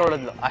ಎತ್ಬಿಟ್ಟು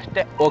ತೊಳೆದ್ಲು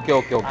ಅಷ್ಟೇ. ಓಕೆ,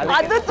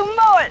 ಅದು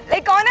ತುಂಬಾ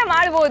ಲೈಕ್ ಅವನೇ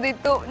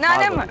ಮಾಡ್ಬೋದಿತ್ತು,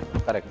 ನಾನೇ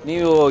ಕರೆಕ್ಟ್.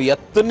 ನೀವು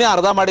ಎತ್ತನ್ನೇ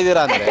ಅರ್ಧ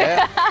ಮಾಡಿದೀರಾ ಅಂದ್ರೆ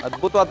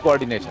ಅದ್ಭುತವಾದ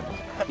ಕೋಆರ್ಡಿನೇಷನ್.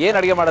 ಏನ್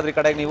ಅಡಿಗೆ ಮಾಡಿದ್ರಿ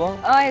ಕಡೆಗೆ ನೀವು?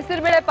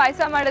 ಹೆಸರು ಬೇಳೆ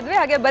ಪಾಯಸ ಮಾಡಿದ್ವಿ.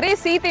 ಹಾಗೆ ಬರೀ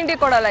ಸಿಹಿ ತಿಂಡಿ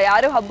ಕೊಡಲ್ಲ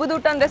ಯಾರು, ಹಬ್ಬದ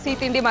ಊಟ ಅಂದ್ರೆ ಸಿಹಿ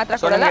ತಿಂಡಿ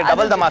ಮಾತ್ರ ಕೊಡಲ್ಲ.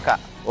 ಡಬಲ್ ಧಮಾಕ.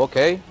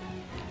 ಓಕೆ,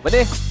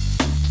 ಬನ್ನಿ.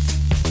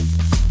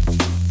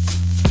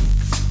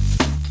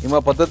 ನಿಮ್ಮ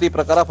ಪದ್ಧತಿ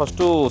ಪ್ರಕಾರ ಫಸ್ಟ್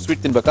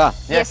ಸ್ವೀಟ್ ತಿನ್ಬೇಕಾ?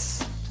 ಎಸ್.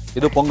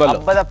 ಇದು ಪೊಂಗಲ್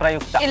ಹಬ್ಬದ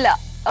ಪ್ರಯುಕ್ತ. ಇಲ್ಲ,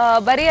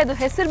 ಬರೀ ಅದು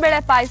ಹೆಸರು ಬೇಳೆ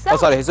ಪಾಯಸ.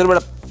 ಸಾರಿ, ಹೆಸರು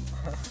ಬೇಳೆ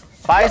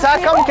ಪಾಯಸ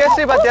ಕಮ್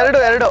ಕೇಸರಿ ಬಾತ್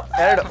ಎರಡು.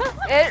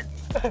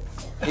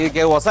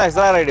 ಈಗ ಹೊಸ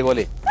ಹೆಸರು ಇಡಿ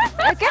ಗೋಲಿ.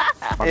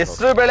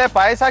 ಹೆಸರು ಬೇಳೆ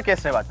ಪಾಯಸ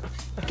ಕೇಸರಿ ಬಾತ್.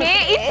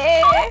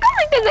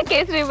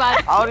 ಕೇಸರಿ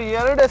ಬಾತ್ ಅವ್ರು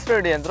ಎರಡು ಹೆಸರು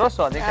ಇಡಿ ಅಂದ್ರು,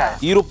 ಸೊ ಅದಕ್ಕೆ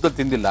ಈ ರೂಪದಲ್ಲಿ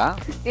ತಿಂದಿಲ್ಲ.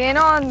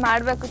 ಏನೋ ಒಂದ್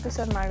ಮಾಡ್ಬೇಕಿತ್ತು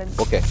ಸರ್, ಮಾಡಿದ್ವಿ.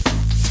 ಓಕೆ,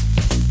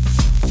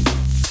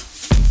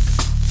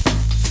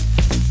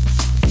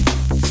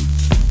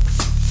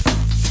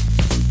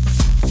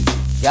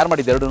 ಯಾರು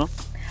ಮಾಡಿದ್ದು ಎರಡೂನು?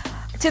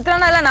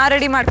 ಚಿತ್ರಾನ್ನ ಎಲ್ಲ ನಾ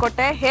ರೆಡಿ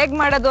ಮಾಡ್ಕೊಟ್ಟೆ. ಹೇಗ್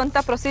ಮಾಡೋದು ಅಂತ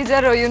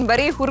ಪ್ರೊಸೀಜರ್ ಇವ್ನ್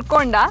ಬರೀ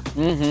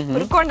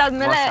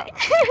ಹುರ್ಕೊಂಡಾದ್ಮೇಲೆ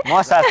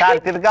ಮೋಸ ಸರ್,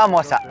 ತಿರ್ಗಾ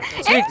ಮೋಸ.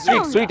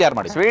 ಸ್ವೀಟ್ ಯಾರು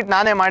ಮಾಡಿ? ಸ್ವೀಟ್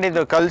ನಾನೇ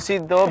ಮಾಡಿದ್ದು,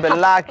 ಕಲ್ಸಿದ್ದು,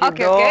 ಬೆಲ್ಲ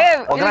ಹಾಕಿದ್ದು,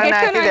 ಒಗ್ಗರಣೆ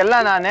ಹಾಕಿದ್ದು ಎಲ್ಲ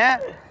ನಾನೇ.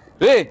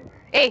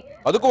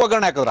 ಅದಕ್ಕೂ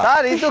ಒಗ್ಗರಣೆ ಹಾಕಿದ್ರ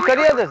ಸರ್? ಇದು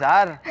ಕರಿಯೋದು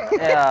ಸರ್,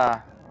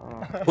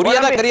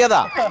 ಉರಿಯೋದು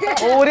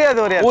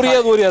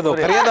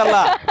ಕರಿಯೋದಲ್ಲ.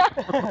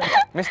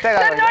 ಮಿಸ್ಟೇಕ್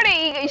ನೋಡಿ.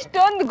 ಈಗ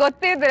ಇಷ್ಟೊಂದು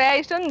ಗೊತ್ತಿದ್ರೆ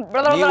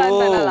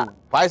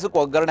ಪಾಯಸಕ್ಕೆ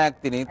ಒಗ್ಗರಣೆ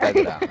ಹಾಕ್ತೀನಿ ಅಂತ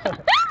ಇದ್ದೀರಾ?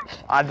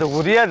 ಅದು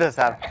ಉರಿಯೋದು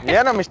ಸರ್,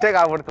 ಏನೋ ಮಿಸ್ಟೇಕ್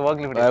ಆಗ್ಬಿಡ್ತು,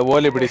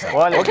 ಹೋಗ್ಲಿ ಬಿಡಿ ಸರ್.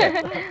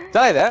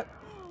 ಚೆನ್ನಾಗಿದೆ,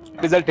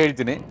 ರಿಸಲ್ಟ್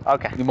ಹೇಳ್ತೀನಿ.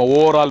 ನಿಮ್ಮ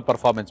ಓವರ್ ಆಲ್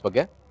ಪರ್ಫಾರ್ಮೆನ್ಸ್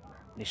ಬಗ್ಗೆ.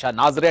 ನಿಶಾ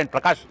ನಾಜ್ರೆ ಅಂಡ್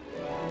ಪ್ರಕಾಶ್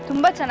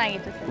ತುಂಬಾ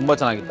ಚೆನ್ನಾಗಿತ್ತು. ತುಂಬಾ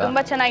ಚೆನ್ನಾಗಿತ್ತು.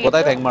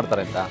 ಗೊತ್ತಾಯ್ತು ಹೆಂಗ್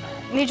ಮಾಡ್ತಾರೆ ಅಂತ?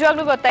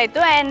 ನಿಜವಾಗ್ಲೂ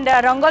ಗೊತ್ತಾಯ್ತು. ಅಂಡ್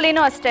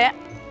ರಂಗೋಲಿನೂ ಅಷ್ಟೇ.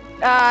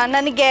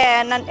 ನನಗೆ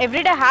ನಾನು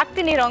ಎವ್ರಿ ಡೇ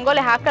ಹಾಕ್ತೀನಿ,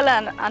 ರಂಗೋಲಿ ಹಾಕಲ್ಲ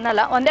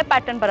ಅನ್ನಲ್ಲ. ಒಂದೇ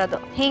ಪ್ಯಾಟರ್ನ್ ಬರೋದು,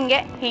 ಹಿಂಗೆ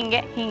ಹಿಂಗೆ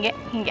ಹಿಂಗೆ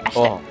ಹಿಂಗೆ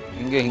ಅಷ್ಟೇ.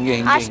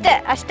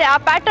 ಅಷ್ಟೇ ಆ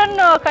ಪ್ಯಾಟರ್ನ್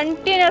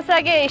ಕಂಟಿನ್ಯೂಸ್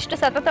ಆಗಿ ಇಷ್ಟು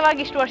ಸತತವಾಗಿ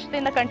ಇಷ್ಟು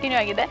ವರ್ಷದಿಂದ ಕಂಟಿನ್ಯೂ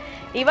ಆಗಿದೆ.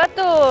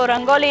 ಇವತ್ತು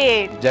ರಂಗೋಲಿ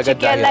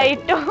ಎಲ್ಲ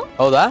ಇಟ್ಟು.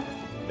 ಹೌದಾ?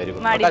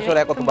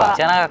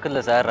 ಚೆನ್ನಾಗಿ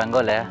ಹಾಕಿದ್ಲು ಸರ್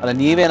ರಂಗೋಲಿ. ಅಲ್ಲ,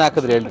 ನೀವೇನ್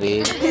ಹಾಕಿದ್ರಿ ಹೇಳ್ರಿ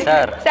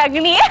ಸರ್?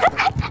 ಸಗಣಿ.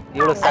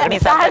 ಇವಳು ಸಗಣಿ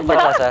ಸಾರ್ಸಕ್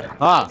ಬರಲ್ಲ ಸರ್.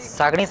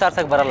 ಸಗಣಿ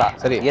ಸಾರ್ಸಕ್ ಬರಲ್ಲ,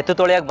 ಸರಿ, ಎತ್ತು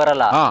ತೊಳಿಯಕ್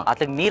ಬರಲ್ಲ.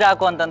 ಅತ್ಲಿಗೆ ನೀರ್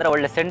ಹಾಕು ಅಂತಂದ್ರೆ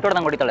ಒಳ್ಳೆ ಸೆಂಟ್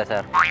ಹೊಡೆದಂಗ್ ಹೊಡಿತಾಳೆ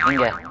ಸರ್.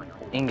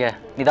 ಹಿಂಗೆ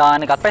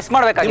ನಿಧಾನಕ್ಕೆ ಪ್ರೆಸ್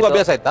ಮಾಡ್ಬೇಕಾಗಿತ್ತು.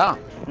 ಅಭ್ಯಾಸ ಆಯ್ತಾ?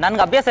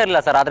 ನನ್ಗೆ ಅಭ್ಯಾಸ ಇರಲಿಲ್ಲ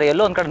ಸರ್, ಆದ್ರೆ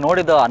ಎಲ್ಲೋ ಒಂದ್ ಕಡೆ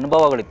ನೋಡಿದ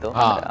ಅನುಭವಗಳಿತ್ತು.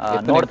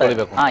 ನೋಡ್ತಾ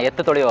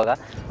ಎತ್ತು ತೊಳೆಯುವಾಗ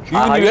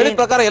ನೀವು ಹೇಳಿದ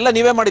ಪ್ರಕಾರ ಎಲ್ಲ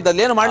ನೀವೇ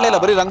ಮಾಡಿದ್ದಲ್ಲಿ ಏನು ಮಾಡ್ಲಿಲ್ಲ,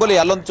 ಬರೀ ರಂಗೋಲಿ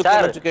ಅಲ್ಲೊಂದು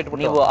ಚುಕ್ಕೆ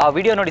ಇಟ್ಬಿಟ್ಟು. ನೀವು ಆ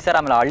ವಿಡಿಯೋ ನೋಡಿ ಸರ್,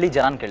 ಆಮೇಲೆ ಹಳ್ಳಿ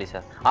ಜನ ಕೇಳಿ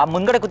ಸರ್, ಆ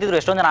ಮುಂದ್ಗಡೆ ಕೂತಿದ್ರು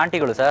ಎಷ್ಟೊಂದು ಜನ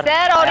ಆಂಟಿಗಳು ಸರ್.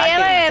 ಸರ್ ಅವ್ರು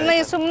ಏನೋ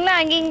ಸುಮ್ಮನೆ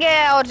ಹಂಗಿಂಗೆ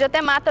ಅವ್ರ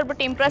ಜೊತೆ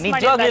ಮಾತಾಡ್ಬಿಟ್ಟು ಇಂಪ್ರೆಸ್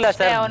ನಿಜವಾಗ್ಲಿಲ್ಲ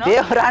ಸರ್,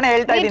 ದೇವರಾಣೆ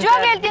ಹೇಳ್ತಾ ಇದ್ದೀನಿ.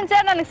 ನಿಜವಾಗ ಹೇಳ್ತೀನಿ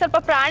ಸರ್, ನನಗೆ ಸ್ವಲ್ಪ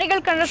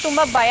ಪ್ರಾಣಿಗಳು ಕಂಡ್ರೆ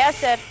ತುಂಬಾ ಭಯ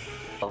ಸರ್.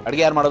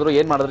 ಅಡಿಗೆ ಯಾರು ಮಾಡಿದ್ರು,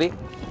 ಏನ್ ಮಾಡಿದ್ರಿ?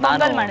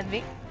 ಪೊಂಗಲ್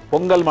ಮಾಡಿದ್ವಿ.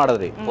 ಪೊಂಗಲ್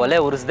ಮಾಡಿದ್ರಿ? ಒಲೆ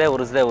ಉರಿಸ್ದೆ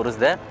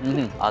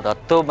ಅದು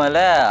ಹತ್ತು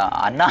ಮೇಲೆ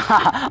ಅನ್ನ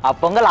ಆ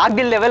ಪೊಂಗಲ್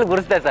ಆಗ್ದಿಲ್ಲ ಲೆವೆಲ್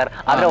ಉರಿಸ್ದೆ ಸರ್.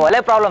 ಆದ್ರೆ ಒಲೆ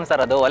ಪ್ರಾಬ್ಲಮ್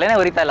ಸರ್, ಅದು ಒಲೆನೇ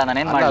ಉರಿತಾ ಇಲ್ಲ,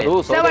 ನಾನೇನ್ ಮಾಡಿ.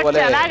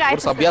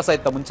 ಅಭ್ಯಾಸ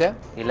ಆಯ್ತಾ ಮುಂಚೆ?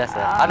 ಇಲ್ಲ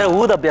ಸರ್, ಆದ್ರೆ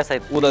ಊದ್ ಅಭ್ಯಾಸ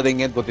ಇತ್ತು. ಊದೋದು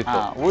ಹೆಂಗೆ ಅಂತ ಗೊತ್ತಿತ್ತು?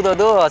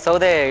 ಊದೋದು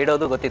ಸೌದೆ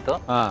ಇಡೋದು ಗೊತ್ತಿತ್ತು.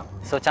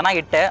 ಸೊ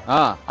ಚೆನ್ನಾಗಿಟ್ಟೆ,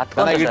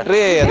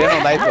 ಚೆನ್ನಾಗಿಟ್ರಿ, ಅದೇನೋ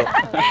ಒಂದಾಯ್ತು.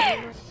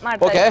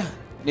 ಓಕೆ,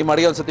 ನಿಮ್ಮ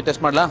ಅಡಿಗೆ ಒಂದ್ಸತಿ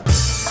ಟೆಸ್ಟ್ ಮಾಡ್ಲಾ?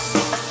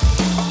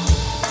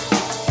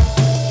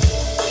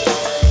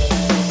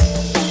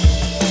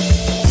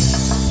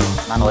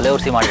 ನಾನು ಒಲೆ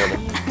ಉರ್ಸಿ ಮಾಡಿರೋದು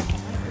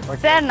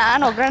ಸರ್.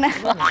 ನಾನು ಒಗ್ಗರಣೆ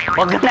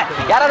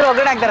ಯಾರಾದ್ರೂ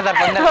ಒಗ್ಗರಣೆ ಹಾಕ್ತಾರೆ ಸರ್?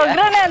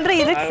 ಒಗ್ಗರಣೆ ಅಂದ್ರೆ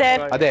ಇದಕ್ಕೆ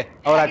ಸರ್. ಅದೇ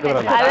ಅವ್ರು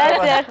ಹಾಕಿದ್ರಲ್ಲ.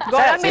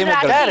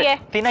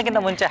 ತಿನ್ನಕ್ಕಿಂತ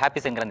ಮುಂಚೆ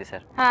happy Sankranti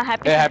sir.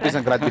 Happy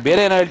Sankranti.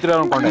 ಬೇರೆ ಏನೋ ಹೇಳ್ತೀರ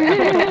ಅನ್ಕೊಂಡೆ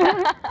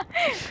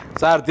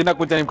ಸರ್. ತಿನ್ನಕ್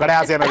ಮುಂಚೆ ನಿಮ್ ಕಡೆ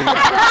ಆಸೆ ಏನಾದ್ರು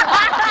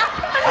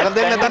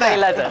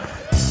ಇಲ್ಲ sir.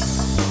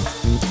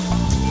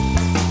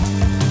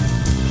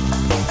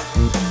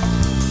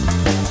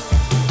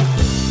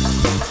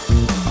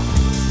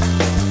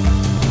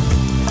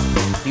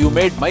 You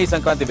made my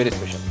Sankranti very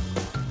special.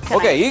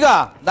 Okay, ಈಗ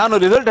ನಾನು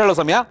ರಿಸಲ್ಟ್ ಹೇಳೋ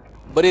ಸಮಯ.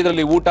 ಬರೀ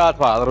ಇದರಲ್ಲಿ ಊಟ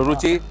ಅಥವಾ ಅದರ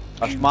ರುಚಿ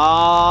ಅಷ್ಟು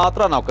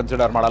ಮಾತ್ರ ನಾವು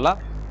ಕನ್ಸಿಡರ್ ಮಾಡಲ್ಲ.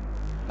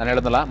 ನಾನು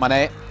ಹೇಳಿದ್ನಲ್ಲ, ಮನೆ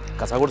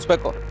ಕಸ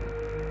ಗುಡಿಸ್ಬೇಕು,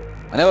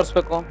 ಮನೆ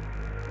ಒರೆಸ್ಬೇಕು,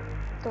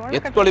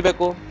 ಎತ್ತು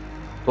ತೊಳಿಬೇಕು,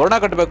 ತೋರಣ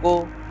ಕಟ್ಟಬೇಕು,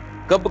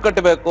 ಕಬ್ಬು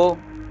ಕಟ್ಟಬೇಕು,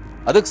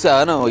 ಅದಕ್ಕೆ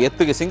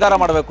ಎತ್ತಿಗೆ ಸಿಂಗಾರ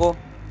ಮಾಡಬೇಕು,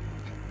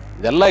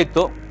 ಇದೆಲ್ಲ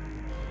ಇತ್ತು.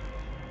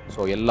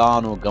 ಸೊ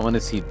ಎಲ್ಲಾನು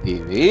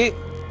ಗಮನಿಸಿದ್ದೀವಿ.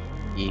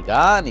 ಈಗ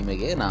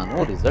ನಿಮಗೆ ನಾನು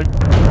ರಿಸಲ್ಟ್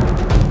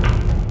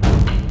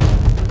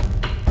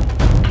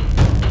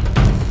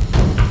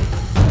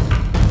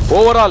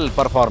ಓವರ್ ಆಲ್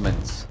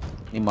ಪರ್ಫಾರ್ಮೆನ್ಸ್,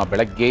 ನಿಮ್ಮ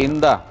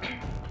ಬೆಳಗ್ಗೆಯಿಂದ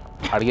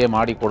ಅಡುಗೆ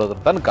ಮಾಡಿ ಕೊಡೋದ್ರ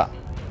ತನಕ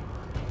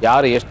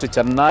ಯಾರು ಎಷ್ಟು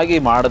ಚೆನ್ನಾಗಿ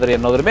ಮಾಡಿದ್ರಿ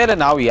ಅನ್ನೋದ್ರ ಮೇಲೆ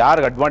ನಾವು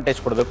ಯಾರಿಗೆ ಅಡ್ವಾಂಟೇಜ್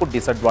ಕೊಡಬೇಕು,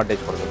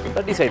 ಡಿಸ್ಅಡ್ವಾಂಟೇಜ್ ಕೊಡಬೇಕು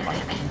ಅಂತ ಡಿಸೈಡ್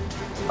ಮಾಡಿ.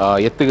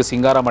 ಎತ್ತಿಗೆ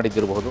ಸಿಂಗಾರ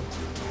ಮಾಡಿದ್ದಿರ್ಬೋದು,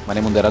 ಮನೆ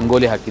ಮುಂದೆ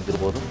ರಂಗೋಲಿ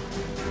ಹಾಕಿದ್ದಿರ್ಬೋದು,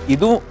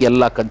 ಇದು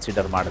ಎಲ್ಲ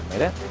ಕನ್ಸಿಡರ್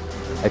ಮಾಡಿದ್ಮೇಲೆ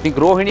I think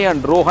Rohini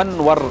and Rohan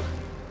var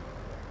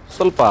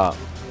ಸ್ವಲ್ಪ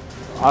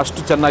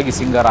ಅಷ್ಟು ಚೆನ್ನಾಗಿ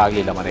ಸಿಂಗಾರ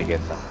ಆಗಲಿಲ್ಲ ಮನೆಗೆ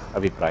ಅಂತ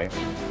ಅಭಿಪ್ರಾಯ.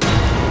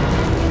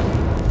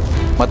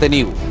 ಮತ್ತು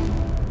ನೀವು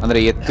ಅಂದರೆ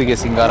ಎತ್ತಿಗೆ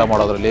ಸಿಂಗಾರ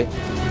ಮಾಡೋದ್ರಲ್ಲಿ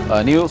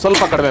ನೀವು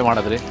ಸ್ವಲ್ಪ ಕಡಿಮೆ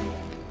ಮಾಡಿದ್ರಿ.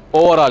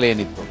 ಓವರ್ ಆಲ್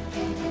ಏನಿತ್ತು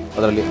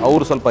ಅದರಲ್ಲಿ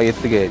ಅವರು ಸ್ವಲ್ಪ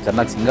ಎತ್ತಿಗೆ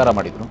ಚೆನ್ನಾಗಿ ಸಿಂಗಾರ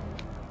ಮಾಡಿದರು.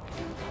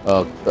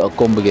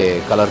 ಕೊಂಬಿಗೆ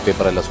ಕಲರ್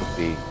ಪೇಪರ್ ಎಲ್ಲ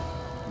ಸುತ್ತಿ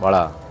ಭಾಳ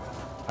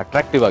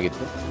ಅಟ್ರಾಕ್ಟಿವ್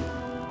ಆಗಿತ್ತು.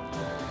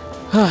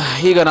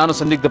 ಈಗ ನಾನು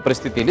ಸಂದಿಗ್ಧ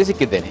ಪರಿಸ್ಥಿತಿಯಲ್ಲಿ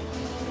ಸಿಕ್ಕಿದ್ದೇನೆ.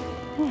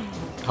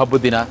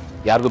 ಹಬ್ಬದ ದಿನ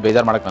ಯಾರಿಗೂ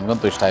ಬೇಜಾರು ಮಾಡೋಕ್ಕೆ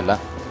ನನಗಂತೂ ಇಷ್ಟ ಇಲ್ಲ.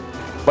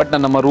 ಬಟ್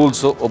ನಮ್ಮ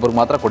ರೂಲ್ಸು ಒಬ್ರಿಗೆ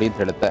ಮಾತ್ರ ಕೊಡಿ ಅಂತ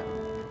ಹೇಳುತ್ತೆ.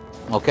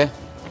 ಓಕೆ,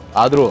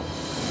 ಆದರೂ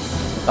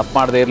ತಪ್ಪು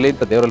ಮಾಡದೇ ಇರಲಿ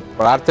ಅಂತ ದೇವರಲ್ಲಿ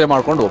ಪ್ರಾರ್ಥನೆ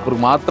ಮಾಡ್ಕೊಂಡು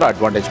ಒಬ್ರಿಗೆ ಮಾತ್ರ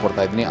ಅಡ್ವಾಂಟೇಜ್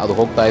ಕೊಡ್ತಾ ಇದ್ದೀನಿ. ಅದು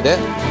ಹೋಗ್ತಾ ಇದೆ.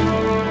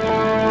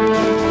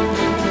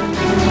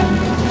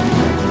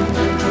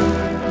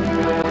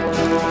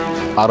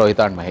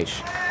 ಆರೋಹಿತಾ ಅಂಡ್ ಮಹೇಶ್.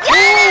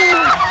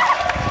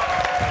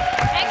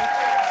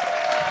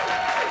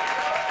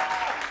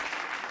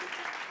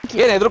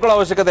 ಏನು ಹೆದರ್ಕೊಳ್ಳೋ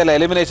ಅವಶ್ಯಕತೆ ಇಲ್ಲ.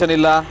 ಎಲಿಮಿನೇಷನ್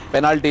ಇಲ್ಲ,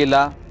 ಪೆನಾಲ್ಟಿ ಇಲ್ಲ.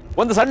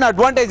 ಒಂದು ಸಣ್ಣ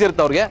ಅಡ್ವಾಂಟೇಜ್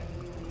ಇರುತ್ತೆ ಅವ್ರಿಗೆ.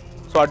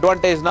 ಸೊ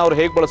ಅಡ್ವಾಂಟೇಜ್ನ ಅವ್ರು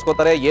ಹೇಗೆ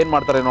ಬಳಸ್ಕೋತಾರೆ, ಏನು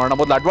ಮಾಡ್ತಾರೆ ನೋಡೋಣ.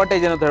 ಮೊದಲು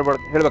ಅಡ್ವಾಂಟೇಜ್ ಏನಂತ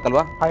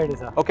ಹೇಳ್ಬೇಕಲ್ವಾ?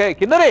 ಓಕೆ,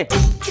 ಕಿನ್ನರಿ,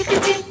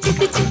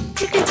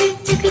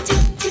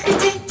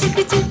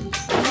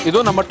 ಇದು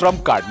ನಮ್ಮ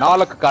ಟ್ರಂಪ್ ಕಾರ್ಡ್.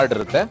 4 ಕಾರ್ಡ್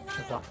ಇರುತ್ತೆ.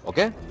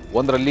 ಓಕೆ,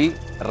 ಒಂದರಲ್ಲಿ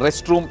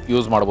ರೆಸ್ಟ್ ರೂಮ್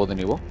ಯೂಸ್ ಮಾಡ್ಬೋದು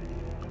ನೀವು,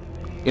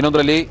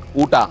 ಇನ್ನೊಂದರಲ್ಲಿ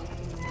ಊಟ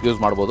ಯೂಸ್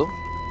ಮಾಡ್ಬೋದು,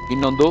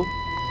 ಇನ್ನೊಂದು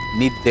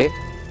ನಿದ್ದೆ,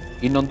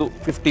 ಇನ್ನೊಂದು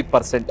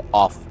 50%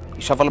 ಆಫ್.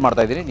 ಶಫಲ್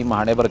ಮಾಡ್ತಾ ಇದ್ದೀನಿ, ನಿಮ್ಮ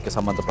ಹಣೆ ಬರಕ್ಕೆ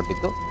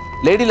ಸಂಬಂಧಪಟ್ಟಿದ್ದು.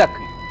 ಲೇಡಿ ಲಕ್,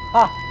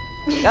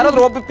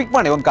 ಯಾರಾದ್ರೂ ಒಬ್ಬ ಪಿಕ್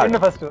ಮಾಡಿ ಒಂದು ಕಾರ್ಡ್.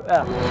 ಫಸ್ಟ್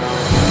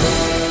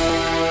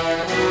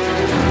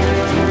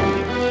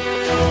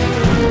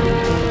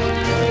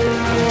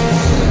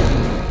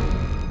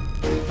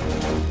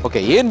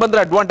ಓಕೆ, ಏನ್ ಬಂದ್ರೆ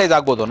ಅಡ್ವಾಂಟೇಜ್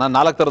ಆಗ್ಬೋದು? ನಾನು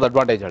 4 ಥರದ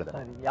ಅಡ್ವಾಂಟೇಜ್ ಹೇಳಿದೆ.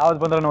 ಯಾವ್ದು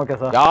ಬಂದ್ರೂ ಓಕೆ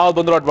ಸರ್. ಯಾವ್ದು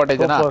ಬಂದ್ರು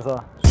ಅಡ್ವಾಂಟೇಜ್.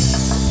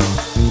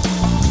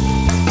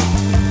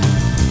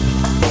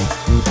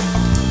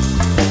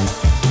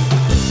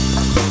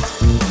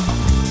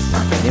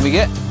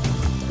 ನಿಮಗೆ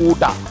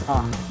ಊಟ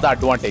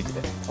ಅಡ್ವಾಂಟೇಜ್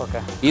ಇದೆ.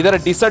 ಇದರ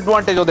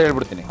ಡಿಸ್ಅಡ್ವಾಂಟೇಜ್ ಅಂತ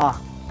ಹೇಳ್ಬಿಡ್ತೀನಿ.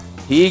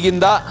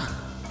 ಈಗಿಂದ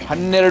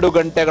 12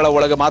 ಗಂಟೆಗಳ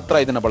ಒಳಗೆ ಮಾತ್ರ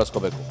ಇದನ್ನ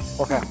ಬಳಸ್ಕೋಬೇಕು.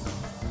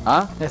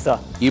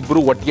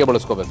 ಇಬ್ರು ಒಟ್ಟಿಗೆ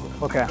ಬಳಸ್ಕೋಬೇಕು.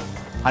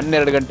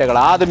 12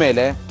 ಗಂಟೆಗಳಾದ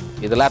ಮೇಲೆ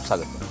ಇದು ಲ್ಯಾಪ್ಸ್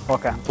ಆಗುತ್ತೆ.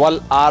 12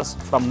 hours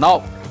from now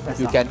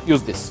you can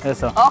use this.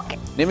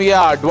 ನಿಮಗೆ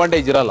ಆ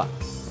ಅಡ್ವಾಂಟೇಜ್ ಇರಲ್ಲ.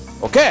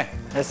 ಓಕೆ,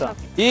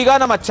 ಈಗ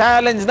ನಮ್ಮ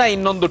ಚಾಲೆಂಜ್ ನ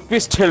ಇನ್ನೊಂದು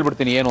ಟ್ವಿಸ್ಟ್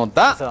ಹೇಳ್ಬಿಡ್ತೀನಿ ಏನು ಅಂತ.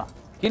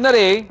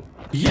 ಕಿನ್ನರಿ,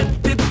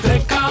 ಎತ್ತಿದ್ರೆ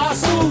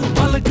ಕಾಸು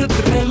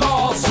ಮಲಗಿದ್ರೆ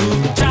ಲಾಸು,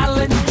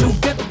 ಚಾಲೆಂಜು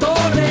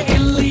ಗೆದ್ದೋಳೆ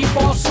ಇಲ್ಲಿ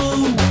ಬಾಸು.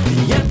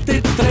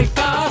 ಎತ್ತಿದ್ರೆ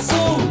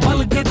ಕಾಸು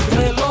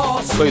ಮಲಗಿದ್ರೆ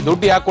ಲಾಸು. ಸೊ ಈ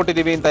ದುಡ್ಡು ಯಾಕೆ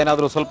ಕೊಟ್ಟಿದೀವಿ ಅಂತ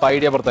ಏನಾದ್ರು ಸ್ವಲ್ಪ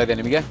ಐಡಿಯಾ ಬರ್ತಾ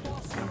ಇದೆ ನಿಮಗೆ?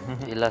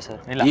 ಇಲ್ಲ ಸರ್.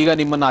 ಈಗ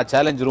ನಿಮ್ಮನ್ನ ಆ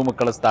ಚಾಲೆಂಜ್ ರೂಮ್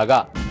ಕಳಿಸಿದಾಗ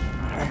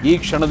ಈ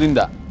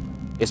ಕ್ಷಣದಿಂದ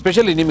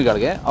ಎಸ್ಪೆಷಲಿ ನಿಮಗೆ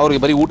ಅವ್ರಿಗೆ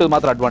ಬರೀ ಊಟದ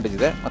ಮಾತ್ರ ಅಡ್ವಾಂಟೇಜ್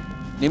ಇದೆ.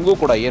 ನಿಮಗೂ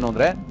ಕೂಡ ಏನು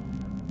ಅಂದರೆ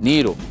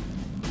ನೀರು,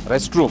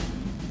 ರೆಸ್ಟ್ ರೂಮ್,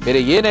 ಬೇರೆ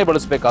ಏನೇ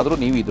ಬಳಸಬೇಕಾದ್ರೂ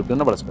ನೀವು ಈ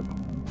ದುಡ್ಡನ್ನು ಬಳಸಬೇಕು.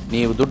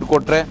 ನೀವು ದುಡ್ಡು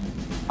ಕೊಟ್ಟರೆ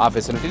ಆ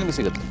ಫೆಸಿಲಿಟಿ ನಿಮಗೆ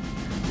ಸಿಗುತ್ತೆ,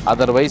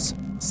 ಅದರ್ವೈಸ್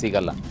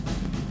ಸಿಗಲ್ಲ.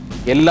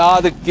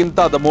 ಎಲ್ಲದಕ್ಕಿಂತ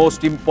ದ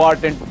ಮೋಸ್ಟ್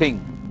ಇಂಪಾರ್ಟೆಂಟ್ ಥಿಂಗ್,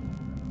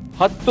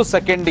 10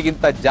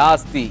 ಸೆಕೆಂಡ್ಗಿಂತ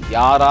ಜಾಸ್ತಿ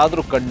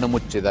ಯಾರಾದ್ರೂ ಕಣ್ಣು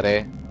ಮುಚ್ಚಿದರೆ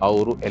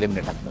ಅವರು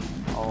ಎಲಿಮಿನೇಟ್ ಆಗ್ತಾರೆ.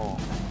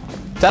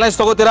 Challenge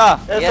ತಗೋತೀರಾ?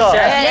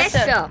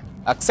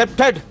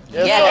 Accepted?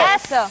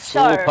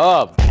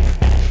 Super.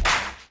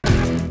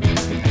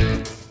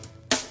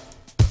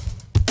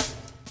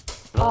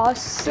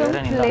 Awesome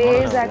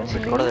place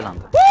actually. ಕೊಡೋದಿಲ್ಲ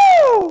ಅಂತ.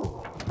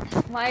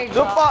 My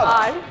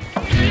God.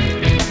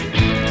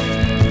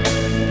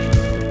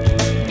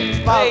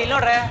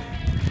 ನೋಡ್ರೆ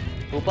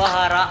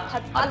ಉಪಹಾರ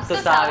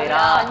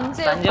 10,000,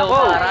 ಸಂಜೆ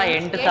ಉಪಹಾರ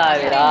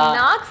 8,000,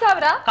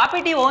 4,000 ಕಾಫಿ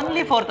ಟೀ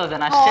ಓನ್ಲಿ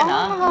 4,000 ಅಷ್ಟೇನಾ?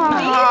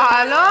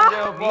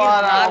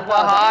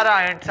 ಉಪಹಾರ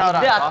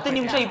 8,000, 10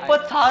 ನಿಮಿಷ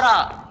 20,000.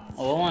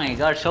 ಓ ಮೈ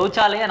ಗಾಡ್.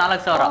 ಶೌಚಾಲಯ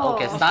 4,000.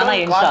 ಓಕೆ, ಸ್ನಾನ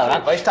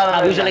 8,000.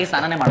 ನಾವು ಯೂಶುವಲಿ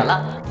ಸ್ನಾನನೇ ಮಾಡಲ್ಲ.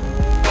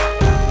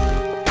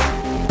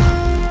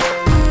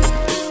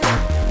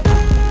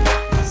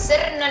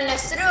 ಸರ್, ನನ್ನ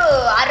ಹೆಸರು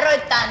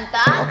ಆರೋಹಿತ ಅಂತ.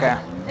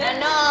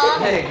 ನಾನು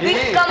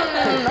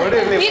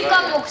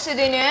ಬಿಕಾಮ್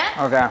ಮುಗಿಸಿದೀನಿ.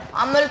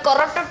 ಆಮೇಲೆ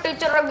ಕರಾಟೆ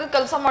ಟೀಚರ್ ಆಗಿ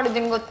ಕೆಲಸ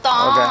ಮಾಡಿದೀನಿ ಗೊತ್ತಾ.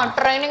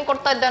 ಟ್ರೈನಿಂಗ್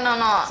ಕೊಡ್ತಾ ಇದ್ದೆ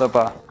ನಾನು.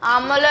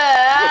 ಆಮೇಲೆ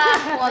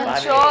 1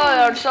 ಶೋ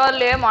 2 ಶೋ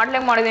ಅಲ್ಲಿ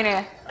ಮಾಡ್ಲಿಕ್ಕೆ ಮಾಡಿದೀನಿ.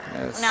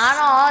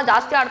 ನಾನು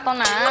ಜಾಸ್ತಿ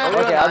ಆಡ್ತಾನೆ.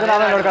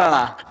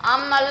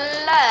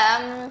 ಆಮೇಲೆ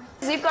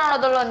ಜೀ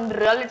ಕನ್ನಡದಲ್ಲಿ ಒಂದು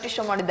ರಿಯಾಲಿಟಿ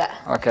ಶೋ ಮಾಡಿದ್ದೆ.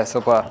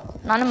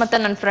 ನಾನು ಮತ್ತೆ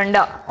ನನ್ನ ಫ್ರೆಂಡ್.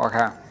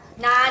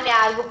 ನಾನ್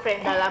ಯಾರಿಗೂ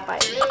ಫ್ರೆಂಡ್ ಅಲ್ಲ,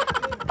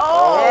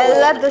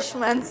 ಎಲ್ಲ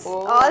ದುಶ್ಮನ್ಸ್.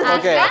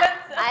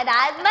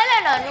 ಅದಾದ್ಮೇಲೆ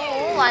ನಾನು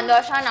 1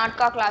 ವರ್ಷ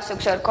ನಾಟಕ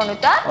ಕ್ಲಾಸಿಗೆ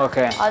ಸೇರ್ಕೊಂಡಿದ್ದೆ.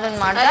 ಅದನ್ನ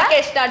ಮಾಡಿದ್ರೆ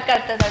ಎಷ್ಟು ನಾಟಕ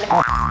ಆಗ್ತದಲ್ಲ.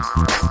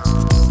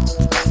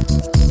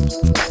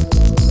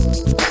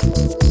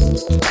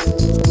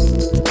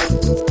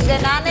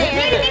 ನಾನೇ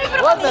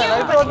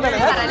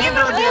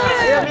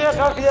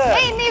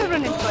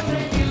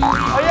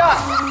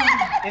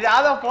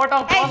ಇದ್ಯಾವ್ದೋ photo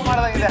post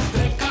ಮಾಡ್ದಂಗಿದೆ.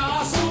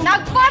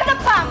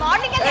 ನಗ್ಬಾರ್ದಪ್ಪ,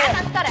 morning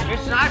ನಗ್ತಾರೆ.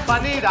 It's not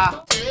Ghani ಇದಾ.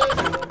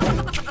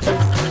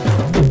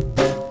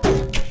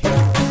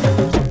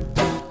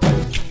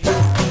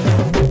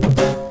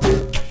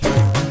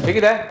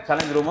 ಹೇಗಿದೆ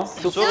ಚಾಲೆಂಜ್ ರೂಮ್?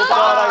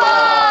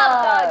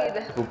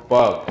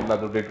 ಸೂಪರ್. ಎಲ್ಲ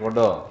ದುಡ್ಡು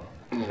ಇಟ್ಕೊಂಡು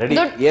ರೆಡಿ.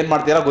 ಏನ್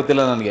ಮಾಡ್ತೀರಾ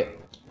ಗೊತ್ತಿಲ್ಲ ನನಗೆ.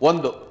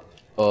 ಒಂದು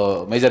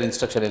ಮೇಜರ್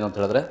ಇನ್ಸ್ಟ್ರಕ್ಷನ್ ಏನು ಅಂತ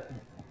ಹೇಳಿದ್ರೆ,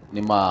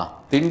 ನಿಮ್ಮ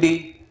ತಿಂಡಿ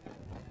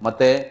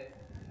ಮತ್ತೆ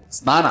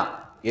ಸ್ನಾನ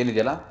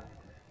ಏನಿದೆಯಲ್ಲ,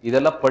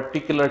 ಇದೆಲ್ಲ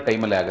ಪರ್ಟಿಕ್ಯುಲರ್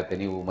ಟೈಮಲ್ಲೇ ಆಗುತ್ತೆ.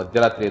 ನೀವು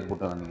ಮಧ್ಯರಾತ್ರಿ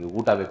ಎದ್ಬಿಟ್ಟು ನನಗೆ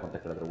ಊಟ ಬೇಕು ಅಂತ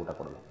ಕೇಳಿದ್ರೆ ಊಟ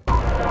ಕೊಡಲ್ಲ.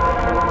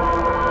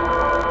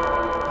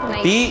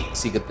 ಟೀ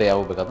ಸಿಗುತ್ತೆ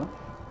ಯಾವಾಗ ಬೇಕಾದ್ರೂ,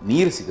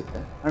 ನೀರು ಸಿಗುತ್ತೆ,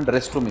 ಅಂಡ್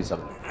ರೆಸ್ಟ್ ರೂಮ್ ಈಸ್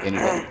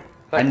ಏನಿದೆ,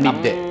 ಅಂಡ್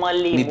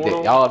ನಿದ್ದೆ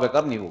ಯಾವಾಗ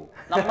ಬೇಕಾದ್ರೂ ನೀವು.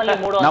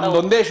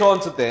 ನಮ್ದೊಂದೇ ಶೋ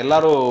ಅನ್ಸುತ್ತೆ,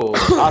 ಎಲ್ಲರೂ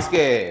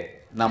ಹಾಸಿಗೆ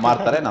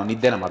ಮಾಡ್ತಾರೆ, ನಾವು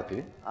ನಿದ್ದೆನ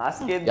ಮಾಡ್ತೀವಿ.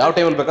 ಯಾವ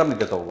ಟೈಮಲ್ಲಿ ಬೇಕಾದ್ರೂ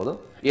ನಿದ್ದೆ ತಗೋಬಹುದು.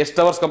 ಎಷ್ಟು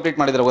ಅವರ್ಸ್ ಕಂಪ್ಲೀಟ್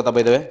ಮಾಡಿದ್ರೆ ಗೊತ್ತಾ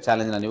ಬೈದವೆ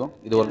ಚಾಲೆಂಜ್ ನೀವು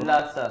ಇದುವರೆಗೂ?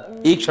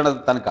 ಈ ಕ್ಷಣದ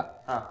ತನಕ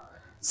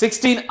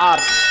 16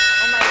 hours.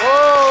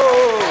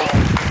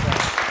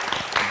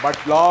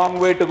 But long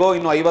way to go.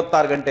 ಇನ್ನು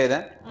 56 ಗಂಟೆ ಇದೆ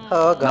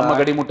ನಮ್ಮ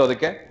ಗಡಿ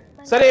ಮುಟ್ಟೋದಕ್ಕೆ.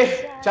 ಸರಿ,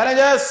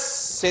 ಚಾಲೆಂಜಸ್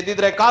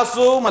ಎದ್ದಿದ್ರೆ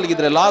ಕಾಸು,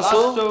 ಮಲಗಿದ್ರೆ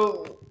ಲಾಸು.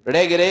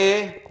 ರೆಡಿಯಾಗಿರಿ?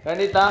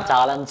 ಖಂಡಿತ.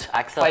 ಚಾಲೆಂಜ್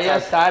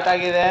ಸ್ಟಾರ್ಟ್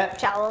ಆಗಿದೆ.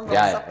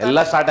 ಎಲ್ಲ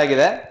ಸ್ಟಾರ್ಟ್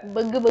ಆಗಿದೆ.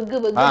 ಬಗ್ಗು ಬಗ್ಗು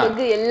ಬಗ್ಗು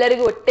ಬಗ್ಗು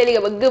ಎಲ್ಲರಿಗೂ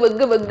ಹೊಟ್ಟೆಲಿಗೆ ಬಗ್ಗು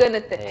ಬಗ್ಗು ಬಗ್ಗು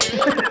ಅನ್ನತ್ತೆ.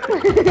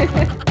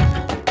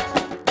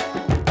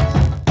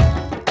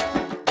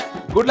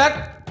 Good luck.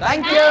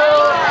 Thank you.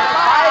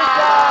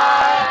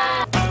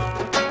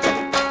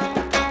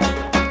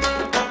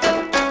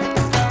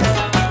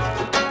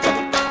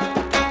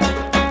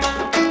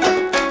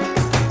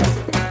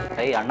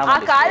 ಆ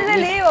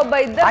ಕಾಲದಲ್ಲಿ ಒಬ್ಬ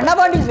ಇದ್ದ. ಅಣ್ಣ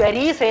bond is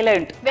very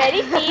silent,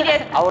 very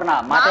serious. ಅವ್ರನ್ನ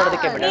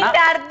ಮಾತಾಡೋದಕ್ಕೆ ಬಿಡೋಣ.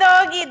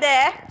 ಅರ್ಧೋಗಿದೆ.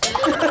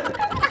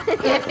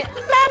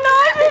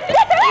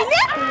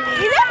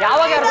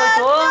 ಯಾವಾಗ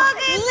ಇರ್ಬೇಕು?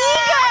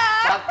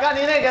 ಪಕ್ಕ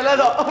ನೀನೇ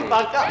ಗೆಲ್ಲೋದು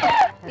ಪಕ್ಕ.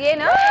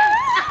 ಏನು?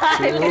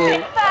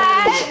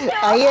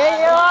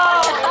 ಅಯ್ಯಯ್ಯೋ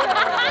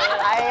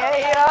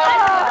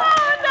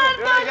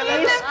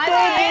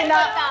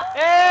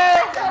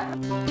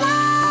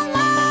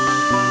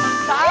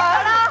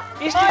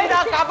ಇಷ್ಟು ದಿನ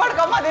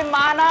ಕಾಪಾಡ್ಕೊಂಬದಿನ್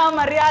ಮಾನ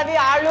ಮರ್ಯಾದೆ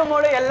ಆಳು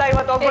ಮೂಳು ಎಲ್ಲ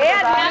ಇವತ್ತು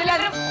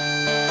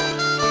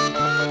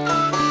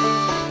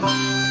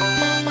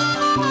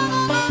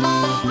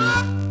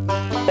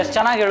ಎಷ್ಟು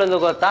ಚೆನ್ನಾಗಿ ಹೇಳೋದು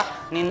ಗೊತ್ತಾ,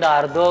 ನಿಂದ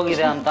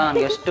ಅರ್ಧೋಗಿದೆ ಅಂತ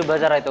ನನ್ಗೆ ಎಷ್ಟು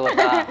ಬೇಜಾರಾಯ್ತು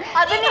ಗೊತ್ತಾ.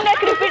 ಅದು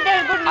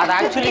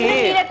ಆಕ್ಚುಲಿ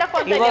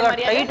ಇವಾಗ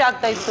ಟೈಟ್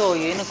ಆಗ್ತಾ ಇತ್ತು.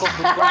 ಏನಕ್ಕೋ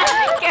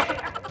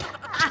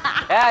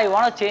I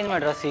want change my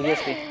dress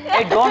seriously.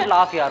 I don't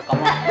laugh ಯಾರ್,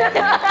 come on.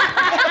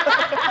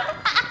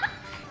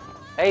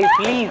 Hey,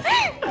 please.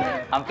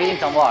 I'm feeling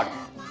somewhat.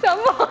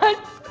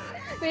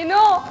 ನೀನು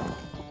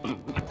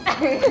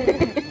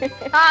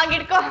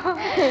ಗಿಡ್ಕೋ.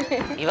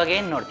 ಇವಾಗ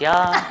ಏನ್ ನೋಡ್ತೀಯಾ?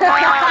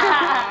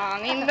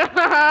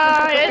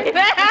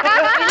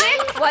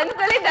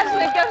 ಒಂದ್ಸಲಿ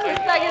ದರ್ಶನಕ್ಕೆ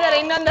ಮಿಸ್ ಆಗಿದ್ದಾರೆ,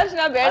 ಇನ್ನೊಂದ್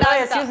ದರ್ಶನ ಬೇಡ.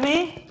 ಎಕ್ಸ್ಕ್ಯೂಸ್ ಮೀ,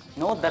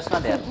 ನೋ ದರ್ಶನ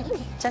ದೇರ್.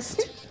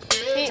 ಜಸ್ಟ್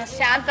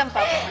ಶಾಂತಂ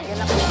ಪಾಪ.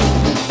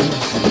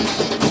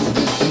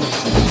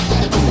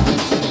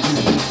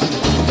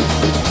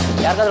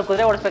 ಯಾರಿಗಾದ್ರೂ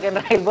ಕುದುರೆ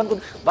ಓಡಿಸ್ಬೇಕಂದ್ರೆ ಇಲ್ಲಿ ಬಂದು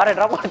ಬಾರೆ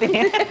ಡ್ರಾಪ್ ಮಾಡ್ತೀನಿ.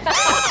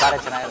 ಬಾರೆ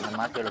ಚೆನ್ನಾಗಿರೋದು, ನನ್ನ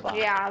ಮಾತು ಕೇಳು ಬಾ.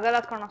 ಆಗಲ್ಲ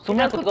ಕಣ,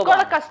 ಸುಮ್ಮನೆ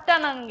ಕುತ್ಕೊಳ್ಳೋ ಕಷ್ಟ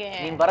ನನ್ಗೆ.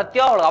 ನೀನ್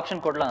ಬರತ್ತೀಯೋ ಅವಳಿಗೆ ಆಪ್ಷನ್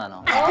ಕೊಡ್ಲ ನಾನು.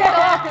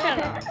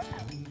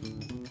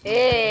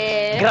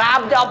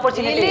 Grab the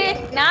opportunity.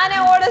 ನಾನೇ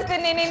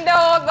ಓಡಿಸ್ತೀನಿ, ನಿನ್ನಿಂದ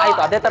ಹೋಗು.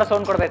 ಆಯ್ತು, ಅದೇ ತರ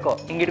ಸೌಂಡ್ ಕೊಡ್ಬೇಕು.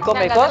 ಹಿಂಗ್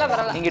ಹಿಡ್ಕೊಬೇಕು,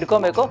 ಹಿಂಗ್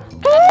ಹಿಡ್ಕೊಬೇಕು.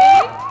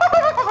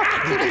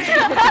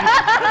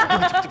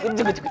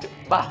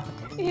 ಬಾ,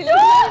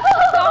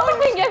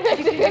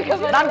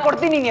 ನಾನ್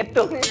ಕೊಡ್ತೀನಿ, ಹಿಂಗ್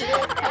ಎತ್ತು.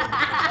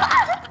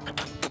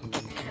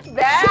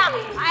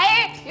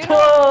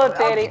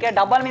 ತೇರಿಕೆ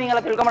ಡಬಲ್ ಮೀನಿಂಗ್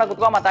ಎಲ್ಲ ತಿಳ್ಕೊಂಬ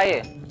ಕುತ್ಕೊಮ್ಮ ತಾಯಿ.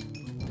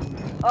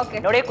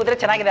 ನೋಡಿ ಕುದುರೆ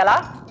ಚೆನ್ನಾಗಿದೆ ಅಲ್ಲ,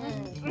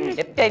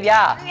 ಎತ್ತ ಇದ್ಯಾ?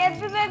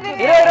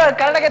 ಇರೋ ಇರೋ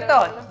ಕರೆಕ್ಟಾಗಿ ಎತ್ತು,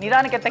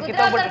 ನಿಧಾನಕ್ಕೆ ಎತ್ತ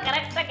ಕಿತ್ತೋಗ್ಬಿಟ್ಟು.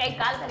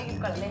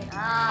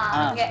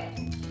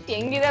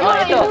 ಹೆಂಗಿದೆ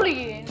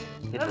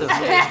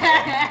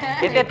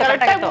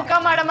ಮುಖ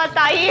ಮಾಡಮ್ಮ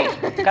ತಾಯಿ.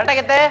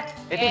 ಕರೆಕ್ಟಾಗಿ ಎತ್ತೆ,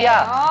 ಎತ್ತಿದ್ಯಾ?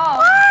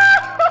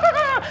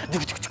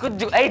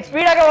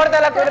 ಸ್ಪೀಡ್ ಆಗಿ ಓಡ್ತಾ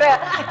ಇಲ್ಲ ಕುದುರೆ,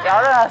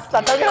 ಯಾವ್ದೋ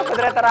ಸತ್ತೋಗಿರೋ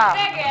ಕುದುರೆ ತರ.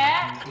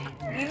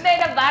 ಹಿಂದೆ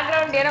ಬ್ಯಾಕ್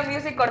ಗ್ರೌಂಡ್ ಏನೋ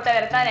ಮ್ಯೂಸಿಕ್ ಕೊಡ್ತಾ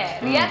ಇರ್ತಾನೆ,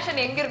 ರಿಯಾಕ್ಷನ್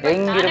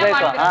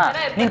ಹೆಂಗಿರ್ಬೇಕು?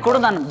 ನೀನ್ ಕೊಡು,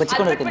 ನಾನು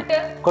ಬಚ್ಚಿಕೊಂಡಿರ್ತೀನಿ.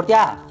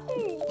 ಕೊಡ್ತೀಯಾ?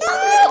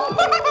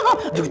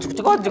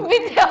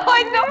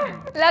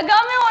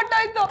 ಲಗಾಮೆ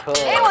ಹೊಟ್ಟೋಯ್ತು.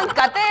 ಒಂದ್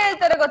ಕತೆ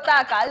ಹೇಳ್ತಾರೆ ಗೊತ್ತಾ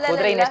ಕಾಲದಲ್ಲಿ,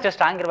 ಕುದುರೆ ಇನ್ನೆಷ್ಟು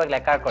ಸ್ಟ್ರಾಂಗ್ ಇರ್ಬೇಕು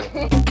ಲೆಕ್ಕ ಹಾಕೊಳ್ಳಿ.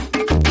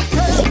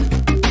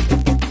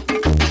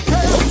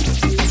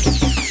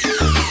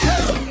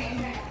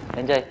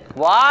 Enjoy,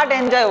 what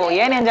enjoy?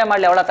 ಏನ್ ಎಂಜಾಯ್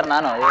ಮಾಡ್ಲಿ ಅವಳ ಹತ್ರ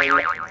ನಾನು?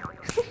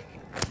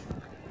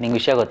 ನಿಂಗೆ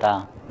ವಿಷಯ ಗೊತ್ತಾ?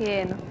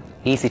 ಏನು?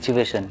 ಈ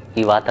ಸಿಚುವೇಶನ್,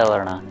 ಈ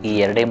ವಾತಾವರಣ, ಈ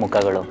ಎರಡೇ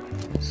ಮುಖಗಳು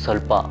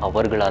ಸ್ವಲ್ಪ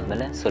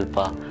ಅವರ್ಗಳಾದ್ಮೇಲೆ, ಸ್ವಲ್ಪ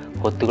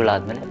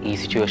ಹೊತ್ತುಗಳಾದ್ಮೇಲೆ ಈ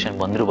ಸಿಚುವೇಶನ್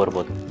ಬಂದ್ರು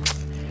ಬರ್ಬೋದು,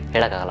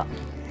 ಹೇಳಕ್ಕಾಗಲ್ಲ.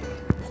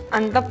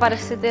 ಅಂತ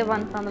ಪರಿಸ್ಥಿತಿ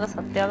ಬಂತಂದ್ರೆ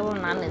ಸತ್ಯವಾಗ್ಲೂ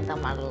ನಾನು ಎಂತ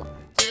ಮಾಡಲ್ಲ.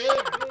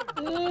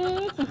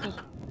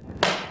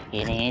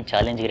 ಏನೇ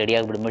ಚಾಲೆಂಜ್ಗೆ ರೆಡಿ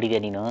ಆಗಿ ಬಿಡ್ಬಿಟ್ಟಿದ್ಯಾ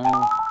ನೀನು?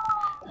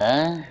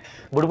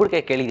 ಬುಡ್ಬುಡ್ಕೆ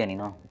ಕೇಳಿದ್ಯಾ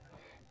ನೀನು?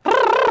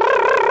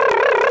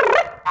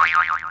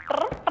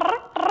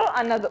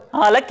 ಅನ್ನೋದು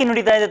ಆಲಕ್ಕಿ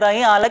ನುಡಿತಾ ಇದೆ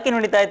ತಾಯಿ, ಆಲಕ್ಕಿ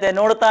ನುಡಿತಾ ಇದೆ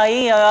ನೋಡು ತಾಯಿ.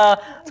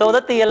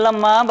 ಸೌದತ್ತಿ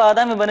ಎಲ್ಲಮ್ಮ,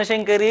 ಬಾದಾಮಿ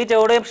ಬನಶಂಕರಿ,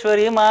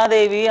 ಚೌಡೇಶ್ವರಿ,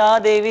 ಮಹಾದೇವಿ, ಆ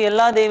ದೇವಿ,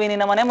 ಎಲ್ಲಾ ದೇವಿ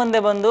ನಿನ್ನ ಮನೆ ಮುಂದೆ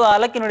ಬಂದು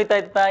ಆಲಕ್ಕಿ ನುಡಿತಾ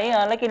ಇತ್ತು ತಾಯಿ,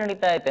 ಆಲಕ್ಕಿ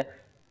ನುಡಿತಾ ಐತೆ.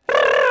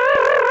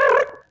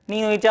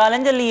 ನೀನು ಈ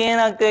ಚಾಲೆಂಜ್ ಅಲ್ಲಿ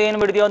ಏನಾಗ್ತದೆ, ಏನ್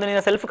ಬಿಡ್ತೀಯೋ ಅದು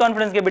ನಿನ್ನ ಸೆಲ್ಫ್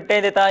ಕಾನ್ಫಿಡೆನ್ಸ್ ಗೆ ಬಿಟ್ಟೇ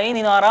ಇದೆ ತಾಯಿ.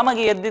 ನೀನು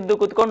ಆರಾಮಾಗಿ ಎದ್ದಿದ್ದು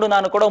ಕುತ್ಕೊಂಡು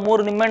ನಾನು ಕೊಡೋ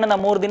 3 ನಿಂಬೆಣ್ಣನ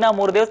 3 ದಿನ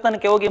 3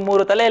 ದೇವಸ್ಥಾನಕ್ಕೆ ಹೋಗಿ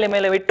 3 ತಲೆಯಲ್ಲಿ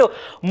ಮೇಲೆ ಬಿಟ್ಟು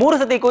 3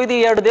 ಸತಿ ಕೊಯ್ದು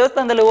 2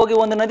 ದೇವಸ್ಥಾನದಲ್ಲಿ ಹೋಗಿ,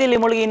 1 ನದಿಯಲ್ಲಿ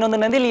ಮುಳುಗಿ ಇನ್ನೊಂದು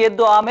ನದಿಯಲ್ಲಿ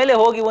ಎದ್ದು, ಆಮೇಲೆ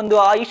ಹೋಗಿ ಒಂದು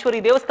ಆ ಈಶ್ವರಿ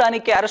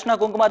ದೇವಸ್ಥಾನಕ್ಕೆ ಅರಶಿನ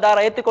ಕುಂಕುಮ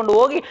ದಾರ ಎತ್ತಿಕೊಂಡು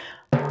ಹೋಗಿ,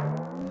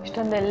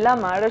 ಇಷ್ಟೊಂದೆಲ್ಲ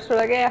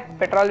ಮಾಡೋಷ್ರೊಳಗೆ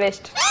petrol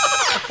waste.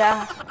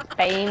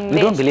 Time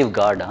You don't believe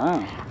God, huh?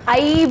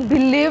 I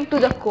believe to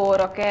the core,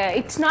 okay?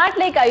 It's not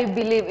like I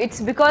believe,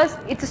 it's because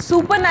it's a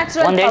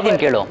supernatural power. ಒಂದು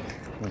ಹೇಳ್ತೀನಿ ಕೇಳು,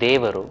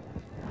 ದೇವರು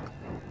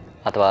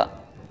ಅಥವಾ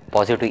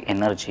ಪಾಸಿಟಿವ್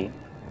ಎನರ್ಜಿ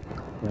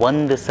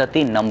ಒಂದು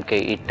ಸತಿ ನಂಬಿಕೆ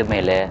ಇಟ್ಟ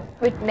ಮೇಲೆ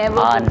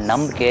ಆ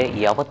ನಂಬಿಕೆ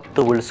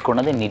ಯಾವತ್ತು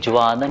ಉಳಿಸ್ಕೊಳ್ಳೋದೇ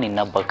ನಿಜವಾದ ನಿನ್ನ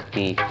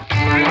ಭಕ್ತಿ.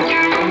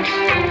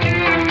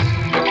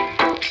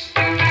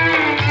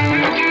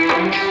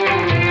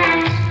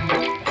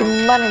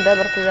 ತುಂಬಾ ನಿದ್ದೆ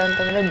ಬರ್ತಿದೆ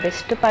ಅಂತಂದ್ರೆ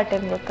ಬೆಸ್ಟ್ ಪಾರ್ಟ್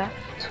ಏನ್ ಗೊತ್ತಾ?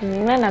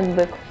 ಸುಮ್ಮನೆ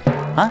ನಗ್ಬೇಕು,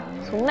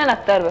 ಸುಮ್ಮನೆ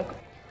ನಗ್ತಾ ಇರ್ಬೇಕು.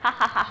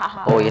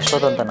 ಓ,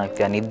 ಎಷ್ಟೊತ್ತಂತ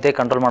ನಗ್ತೀಯ? ನಿದ್ದೆ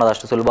ಕಂಟ್ರೋಲ್ ಮಾಡೋದು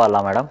ಅಷ್ಟು ಸುಲಭ ಅಲ್ಲ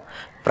ಮೇಡಮ್,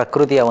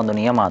 ಪ್ರಕೃತಿಯ ಒಂದು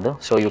ನಿಯಮ ಅದು.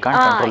 So you can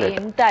control it.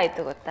 ಎಂತ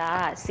ಆಯ್ತು ಗೊತ್ತಾ,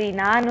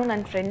 ನಾನು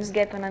ನನ್ನ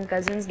ಫ್ರೆಂಡ್ಸ್ಗೆ ಅಥವಾ ನನ್ನ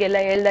ಕಸಿನ್ಸ್ಗೆಲ್ಲ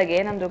ಹೇಳ್ದಾಗ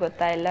ಏನಂದ್ರು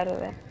ಗೊತ್ತಾ, ಎಲ್ಲರೂ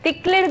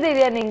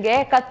ತಿಕ್ಲಿಡ್ದಿದ್ಯಾ ನಿಂಗೆ,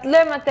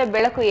 ಕತ್ಲೆ ಮತ್ತೆ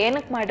ಬೆಳಕು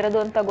ಏನಕ್ ಮಾಡಿರೋದು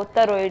ಅಂತ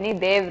ಗೊತ್ತಾ ರೋಹಿಣಿ?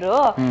 ದೇವ್ರು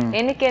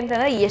ಏನಕ್ಕೆ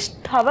ಅಂತಂದ್ರೆ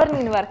ಎಷ್ಟು ಅವರ್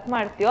ನೀನ್ ವರ್ಕ್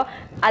ಮಾಡ್ತೀಯೋ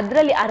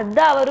ಅದ್ರಲ್ಲಿ ಅರ್ಧ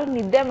ಅವರು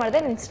ನಿದ್ದೆ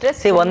ಮಾಡಿದ್ರೆ ನಿನ್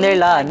ಸ್ಟ್ರೆಸ್. ಒಂದ್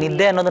ಹೇಳ,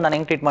 ನಿದ್ದೆ ಅನ್ನೋದು ನಾನು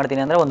ಹೆಂಗ್ ಟ್ರೀಟ್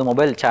ಮಾಡ್ತೀನಿ ಅಂದ್ರೆ ಒಂದು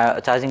ಮೊಬೈಲ್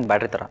ಚಾರ್ಜಿಂಗ್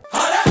ಬ್ಯಾಟ್ರಿ ತರ.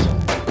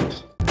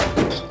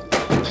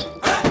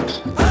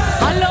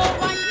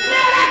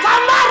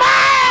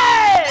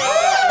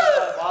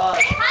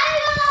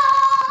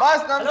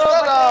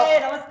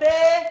 ನಮಸ್ತೆ.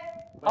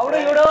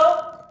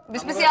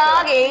 ಬಿಸಿ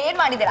ಬಿಸಿಯಾಗಿ ಏನ್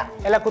ಮಾಡಿದ್ದೀರಾ?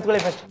 ಎಲ್ಲ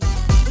ಕೂತ್ಕೊಳ್ಳಿ ಫಸ್ಟ್.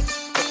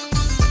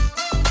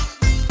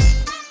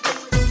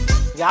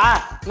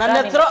 ನನ್ನ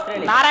ಹೆಸರು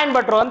ನಾರಾಯಣ್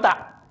ಭಟ್ರು ಅಂತ.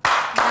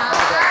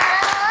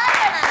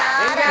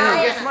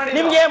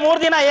 ನಿಮ್ಗೆ 3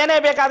 ದಿನ ಏನೇ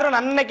ಬೇಕಾದ್ರೂ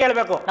ನನ್ನೇ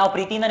ಕೇಳ್ಬೇಕು. ನಾವು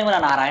ಪ್ರೀತಿಯಿಂದ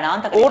ನಿಮ್ಮನ್ನ ನಾರಾಯಣ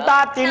ಅಂತ. ಊಟ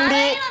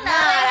ತಿಂಡಿ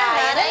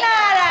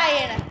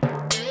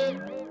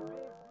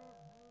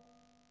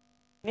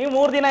ನೀವು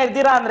 3 ದಿನ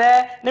ಇರ್ತೀರಾ ಅಂದ್ರೆ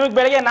ನಿಮಗ್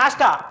ಬೆಳಿಗ್ಗೆ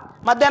ನಾಷ್ಟ,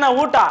 ಮಧ್ಯಾಹ್ನ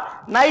ಊಟ,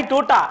 ನೈಟ್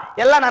ಊಟ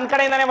ಎಲ್ಲ ನನ್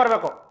ಕಡೆಯಿಂದಾನೇ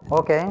ಬರ್ಬೇಕು.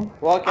 ಓಕೆ.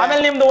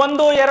 ಆಮೇಲೆ ನಿಮ್ದು 1,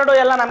 2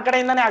 ಎಲ್ಲ ನನ್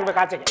ಕಡೆಯಿಂದಾನೇ ಆಗ್ಬೇಕು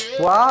ಆಚೆಗೆ.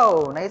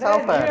 Wow, nice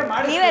offer.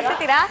 ನೀವೇ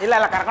ಎತ್ತೀರಾ? ಇಲ್ಲ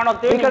ಇಲ್ಲ, ಕರ್ಕೊಂಡು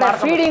ಹೋಗ್ತೀವಿ. ಈ ಕಡೆ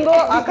ಫೀಡಿಂಗು,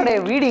 ಆ ಕಡೆ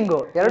ವೀಡಿಂಗು,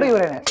 ಎರಡು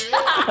ಇವರೇನೆ.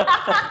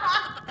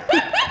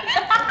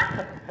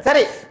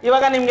 ಸರಿ,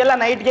 ಇವಾಗ ನಿಮ್ಗೆಲ್ಲ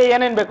ನೈಟ್ಗೆ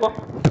ಏನೇನ್ ಬೇಕು?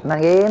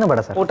 ನನಗೇನು ಬೇಡ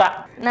ಸರ್. ಊಟ.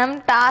 ನಮ್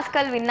ಟಾಸ್ಕ್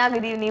ಅಲ್ಲಿ ವಿನ್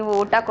ಆಗಿದೀವಿ, ನೀವು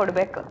ಊಟ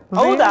ಕೊಡ್ಬೇಕು.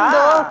 ಹೌದಾ?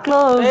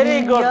 ವೆರಿ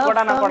ಗುಡ್,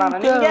 ಕೊಡೋಣ.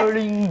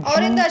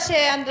 ಅವರಿಂದ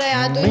ಅಂದ್ರೆ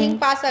ಅದು ಹಿಂಗ್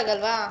ಪಾಸ್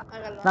ಆಗಲ್ವಾ?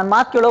 ನನ್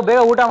ಮಾತು ಕೇಳು, ಬೇಗ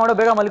ಊಟ ಮಾಡು,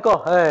 ಬೇಗ ಮಲ್ಕೋ.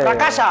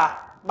 ಪ್ರಕಾಶ,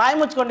 ಬಾಯಿ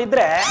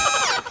ಮುಚ್ಕೊಂಡಿದ್ರೆ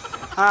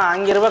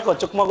ಹಂಗಿರ್ಬೇಕು,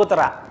 ಚುಕ್ ಮಗು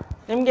ತರ.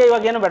 ನಿಮ್ಗೆ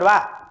ಇವಾಗ ಏನು ಬೇಡವಾ?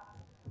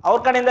 ಅವ್ರ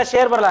ಕಡೆಯಿಂದ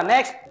ಶೇರ್ ಬರಲ್ಲ.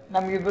 ನೆಕ್ಸ್ಟ್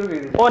ನಮ್ಗಿಬ್ರು.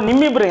 ಓ,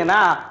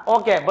 ನಿಮ್ಮಿಬ್ರಿಗೆನಾ?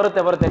 ಓಕೆ,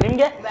 ಬರುತ್ತೆ.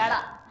 ನಿಮ್ಗೆ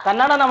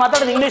ಕನ್ನಡನ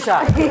ಮಾತಾಡೋದು ಇಂಗ್ಲಿಷಾ?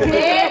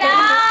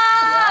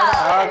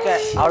 ಓಕೆ.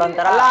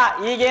 ಅವಳೊಂಥರ ಅಲ್ಲ,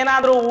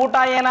 ಈಗೇನಾದ್ರೂ ಊಟ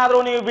ಏನಾದ್ರೂ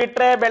ನೀವು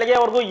ಬಿಟ್ರೆ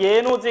ಬೆಳಗ್ಗೆವರೆಗೂ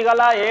ಏನೂ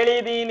ಸಿಗಲ್ಲ,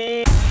 ಹೇಳಿದೀನಿ.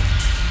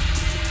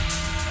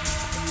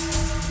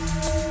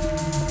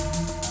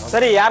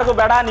 ಸರಿ, ಯಾರಿಗೂ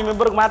ಬೇಡ,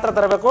 ನಿಮ್ಮಿಬ್ಬರಿಗೆ ಮಾತ್ರ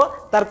ತರಬೇಕು.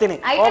 ತರ್ತೀನಿ.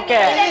 ಓಕೆ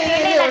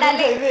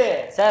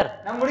ಸರ್,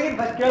 ನಮ್ಮ ಹುಡುಗಿನ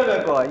ಫಸ್ಟ್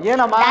ಕೇಳಬೇಕು.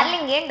 ಏನಮ್ಮ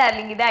ಏನ್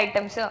ಡಾರ್ಲಿಂಗ್ ಇದೆ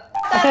ಐಟಮ್ಸ್?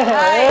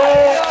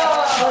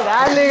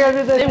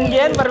 ನಿಮ್ಗೆ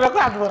ಏನ್ ಬರ್ಬೇಕು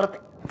ಅದು ಬರುತ್ತೆ.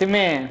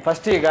 ತಿಮ್ಮಿ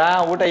ಫಸ್ಟ್ ಈಗ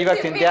ಊಟ ಇವಾಗ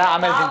ತಿಂತೀಯಾ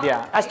ಆಮೇಲೆ ತಿಂತೀಯಾ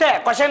ಅಷ್ಟೇ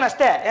ಕ್ವಶನ್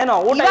ಅಷ್ಟೇ ಏನು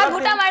ಊಟ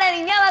ಊಟ ಮಾಡ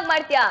ಇನ್ಯಾವಾಗ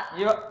ಮಾಡ್ತೀಯಾ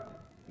ಇವಾಗ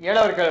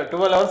ಹೇಳೋರು ಕೇಳು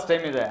 12 hours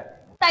ಟೈಮ್ ಇದೆ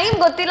ಟೈಮ್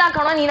ಗೊತ್ತಿಲ್ಲ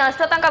ಕಣೋ ನೀನ್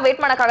ಅಷ್ಟೋ ತನಕ ವೇಟ್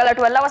ಮಾಡಕ್ಕಾಗಲ್ಲ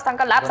 12 hours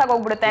ತನಕ ಲ್ಯಾಪ್ಸ್ ಆಗಿ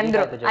ಹೋಗ್ಬಿಡುತ್ತೆ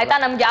ಅಂದ್ರು ಆಯ್ತಾ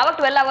ನಮ್ಗೆ ಯಾವಾಗ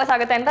 12 hours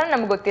ಆಗುತ್ತೆ ಅಂತ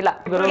ನಮ್ಗೆ ಗೊತ್ತಿಲ್ಲ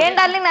ಏನ್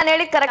ಡಾರ್ಲಿಂಗ್ ನಾನು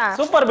ಹೇಳಿದ್ ಕರೆಕ್ಟ್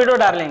ಸೂಪರ್ ಬಿಡು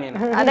ಡಾರ್ಲಿಂಗ್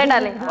ನೀನು ಅದೇ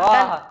ಡಾರ್ಲಿಂಗ್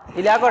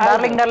ಇಲ್ಲಿ ಯಾಕೋ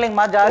ಡಾರ್ಲಿಂಗ್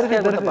ಮಾತು ಜಾಸ್ತಿ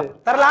ಆಗುತ್ತಪ್ಪ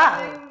ತರಲಾ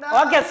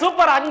ಓಕೆ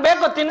ಸೂಪರ್ ಹಂಗ್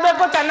ಬೇಕು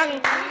ತಿನ್ಬೇಕು ಚೆನ್ನಾಗಿ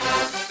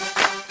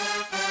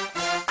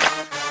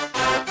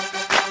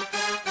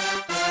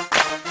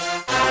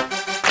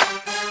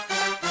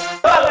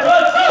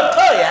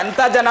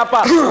ಎಂತ ಜನಪ್ಪ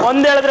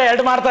ಒಂದ್ ಹೇಳಿದ್ರೆ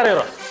 2 ಮಾಡ್ತಾರೆ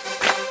ಇವರು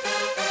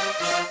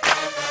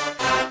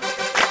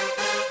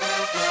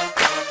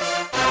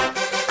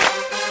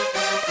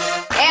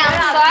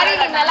ಸಾರಿ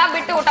ನಿಮ್ಮೆಲ್ಲ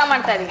ಬಿಟ್ಟು ಊಟ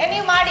ಮಾಡ್ತಾ ಇದೀನಿ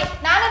ನೀವು ಮಾಡಿ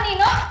ನಾನು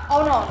ನೀನು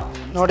ಅವನು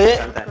ನೋಡಿ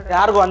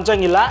ಯಾರಿಗೂ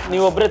ಹಂಚಂಗಿಲ್ಲ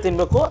ನೀವೊಬ್ರೇ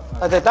ತಿನ್ಬೇಕು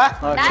ಆಯ್ತಾ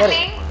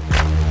ಸರಿ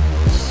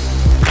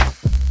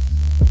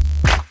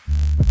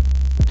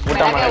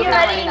ಊಟ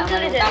ಮಾಡಿ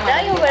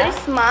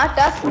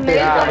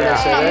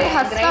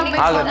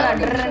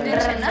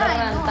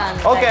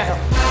ಓಕೆ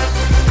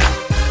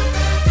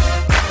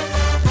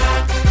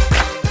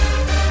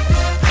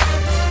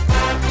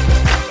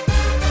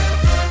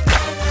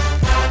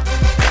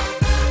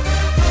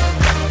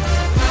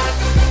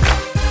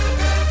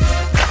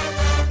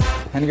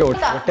ನನಗೆ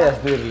ಹೊಟ್ಟೆ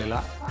ಹಸಿದಿರಲಿಲ್ಲ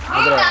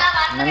ಆದರೆ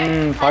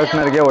ನನ್ನ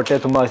ಪಾರ್ಟ್ನರ್ಗೆ ಹೊಟ್ಟೆ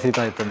ತುಂಬ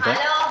ಹಸಿತಾ ಇತ್ತಂತೆ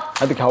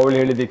ಅದಕ್ಕೆ ಅವಳು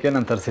ಹೇಳಿದ್ದಕ್ಕೆ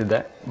ನಾನು ತರಿಸಿದ್ದೆ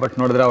ಬಟ್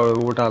ನೋಡಿದ್ರೆ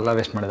ಅವಳು ಊಟ ಎಲ್ಲ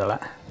ವೇಸ್ಟ್ ಮಾಡಿದಾಳೆ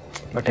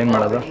ಬಟ್ ಏನು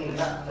ಮಾಡೋದು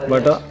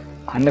ಬಟ್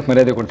ಅನ್ನಕ್ಕೆ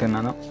ಮರ್ಯಾದೆ ಕೊಡ್ತೀನಿ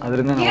ನಾನು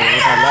ಅದರಿಂದ ನಾವು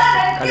ಊಟ ಎಲ್ಲ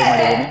ಖಾಲಿ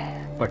ಮಾಡಿದ್ದೀನಿ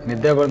ಬಟ್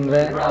ನಿದ್ದೆ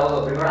ಬಂದರೆ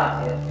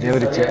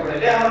ದೇವ್ರ ಇಚ್ಛೆ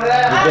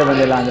ನಿದ್ದೆ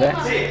ಬಂದಿಲ್ಲ ಅಂದರೆ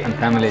ನನ್ನ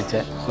ಫ್ಯಾಮಿಲಿ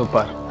ಇಚ್ಛೆ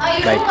super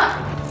like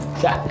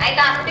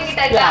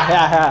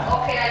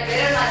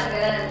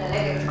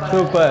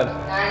super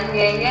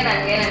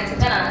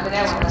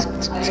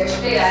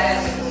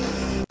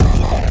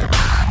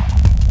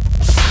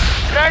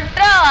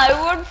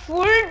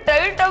full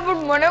tight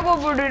ಆಗ್ಬಿಟ್ಟು ಮನೆಗೆ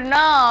ಹೋಗ್ಬಿಡ್ರಿನ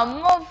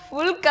ಅಮ್ಮ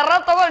ಫುಲ್ ಕರ್ರ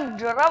ತಗೊಂಡ್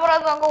ಜ್ವರ ಬರ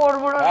ತಗೊಂಡ್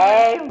ಓಡ್ಬಿಡು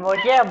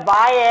ಮುಜೆ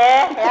ಬಾಯೇ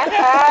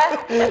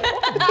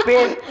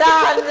ಬೆಟ್ಟ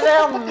ಅಂದ್ರೆ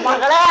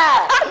ಮಗಳೇ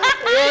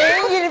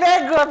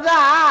ಹೆಂಗಿರ್ಬೇಕು ಗೊತ್ತಾ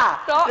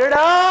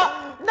ನೋಡು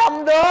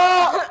ನಮ್ದು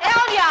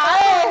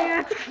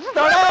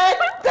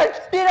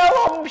ಕಟ್ಟಿರೋ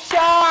ವಂಶ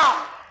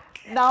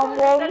ನಮ್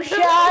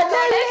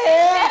ವಂಶದಲ್ಲಿ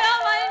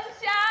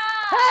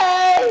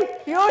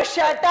you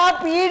shut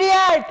up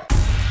idiot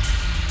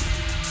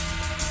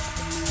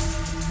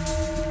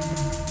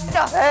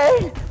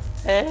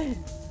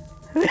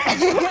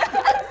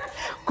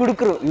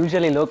ಕುಡುಕರು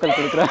usually local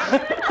ಕುಡುಕರು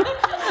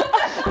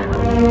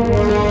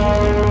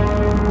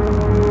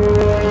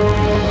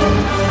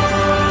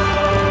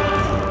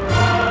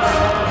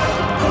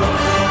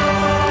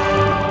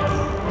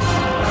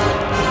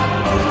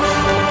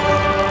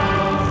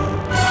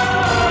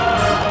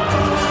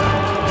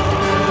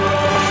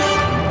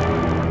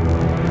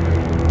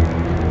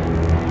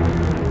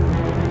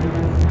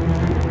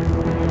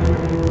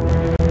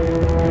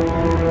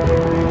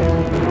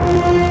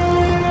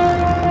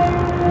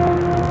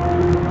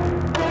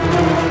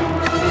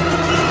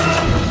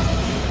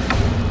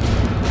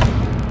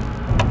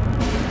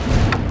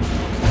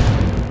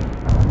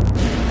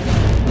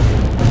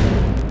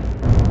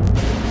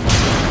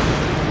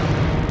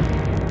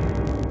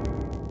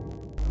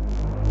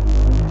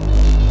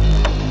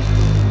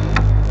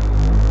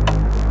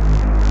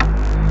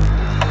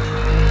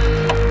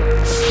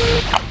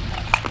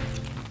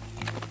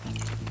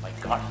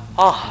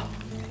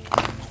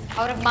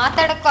ಅವ್ರಿಗೆ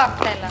ಮಾತಾಡಕ್ಕೂ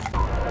ಆಗ್ತಾ ಇಲ್ಲ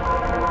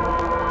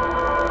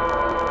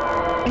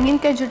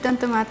ತೆಂಗಿನಕಾಯಿ ಜುಟ್ಟು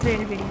ಅಂತ ಮಾತ್ರ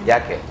ಹೇಳ್ಬಿಡಿ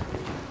ಯಾಕೆ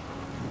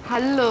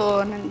ಹಲ್ಲು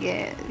ನನಗೆ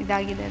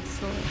ಇದಾಗಿದೆ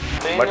so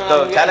but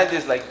challenge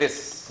is like this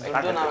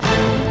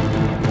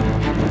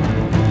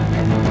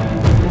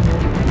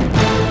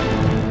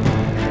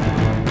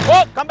oh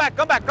come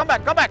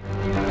back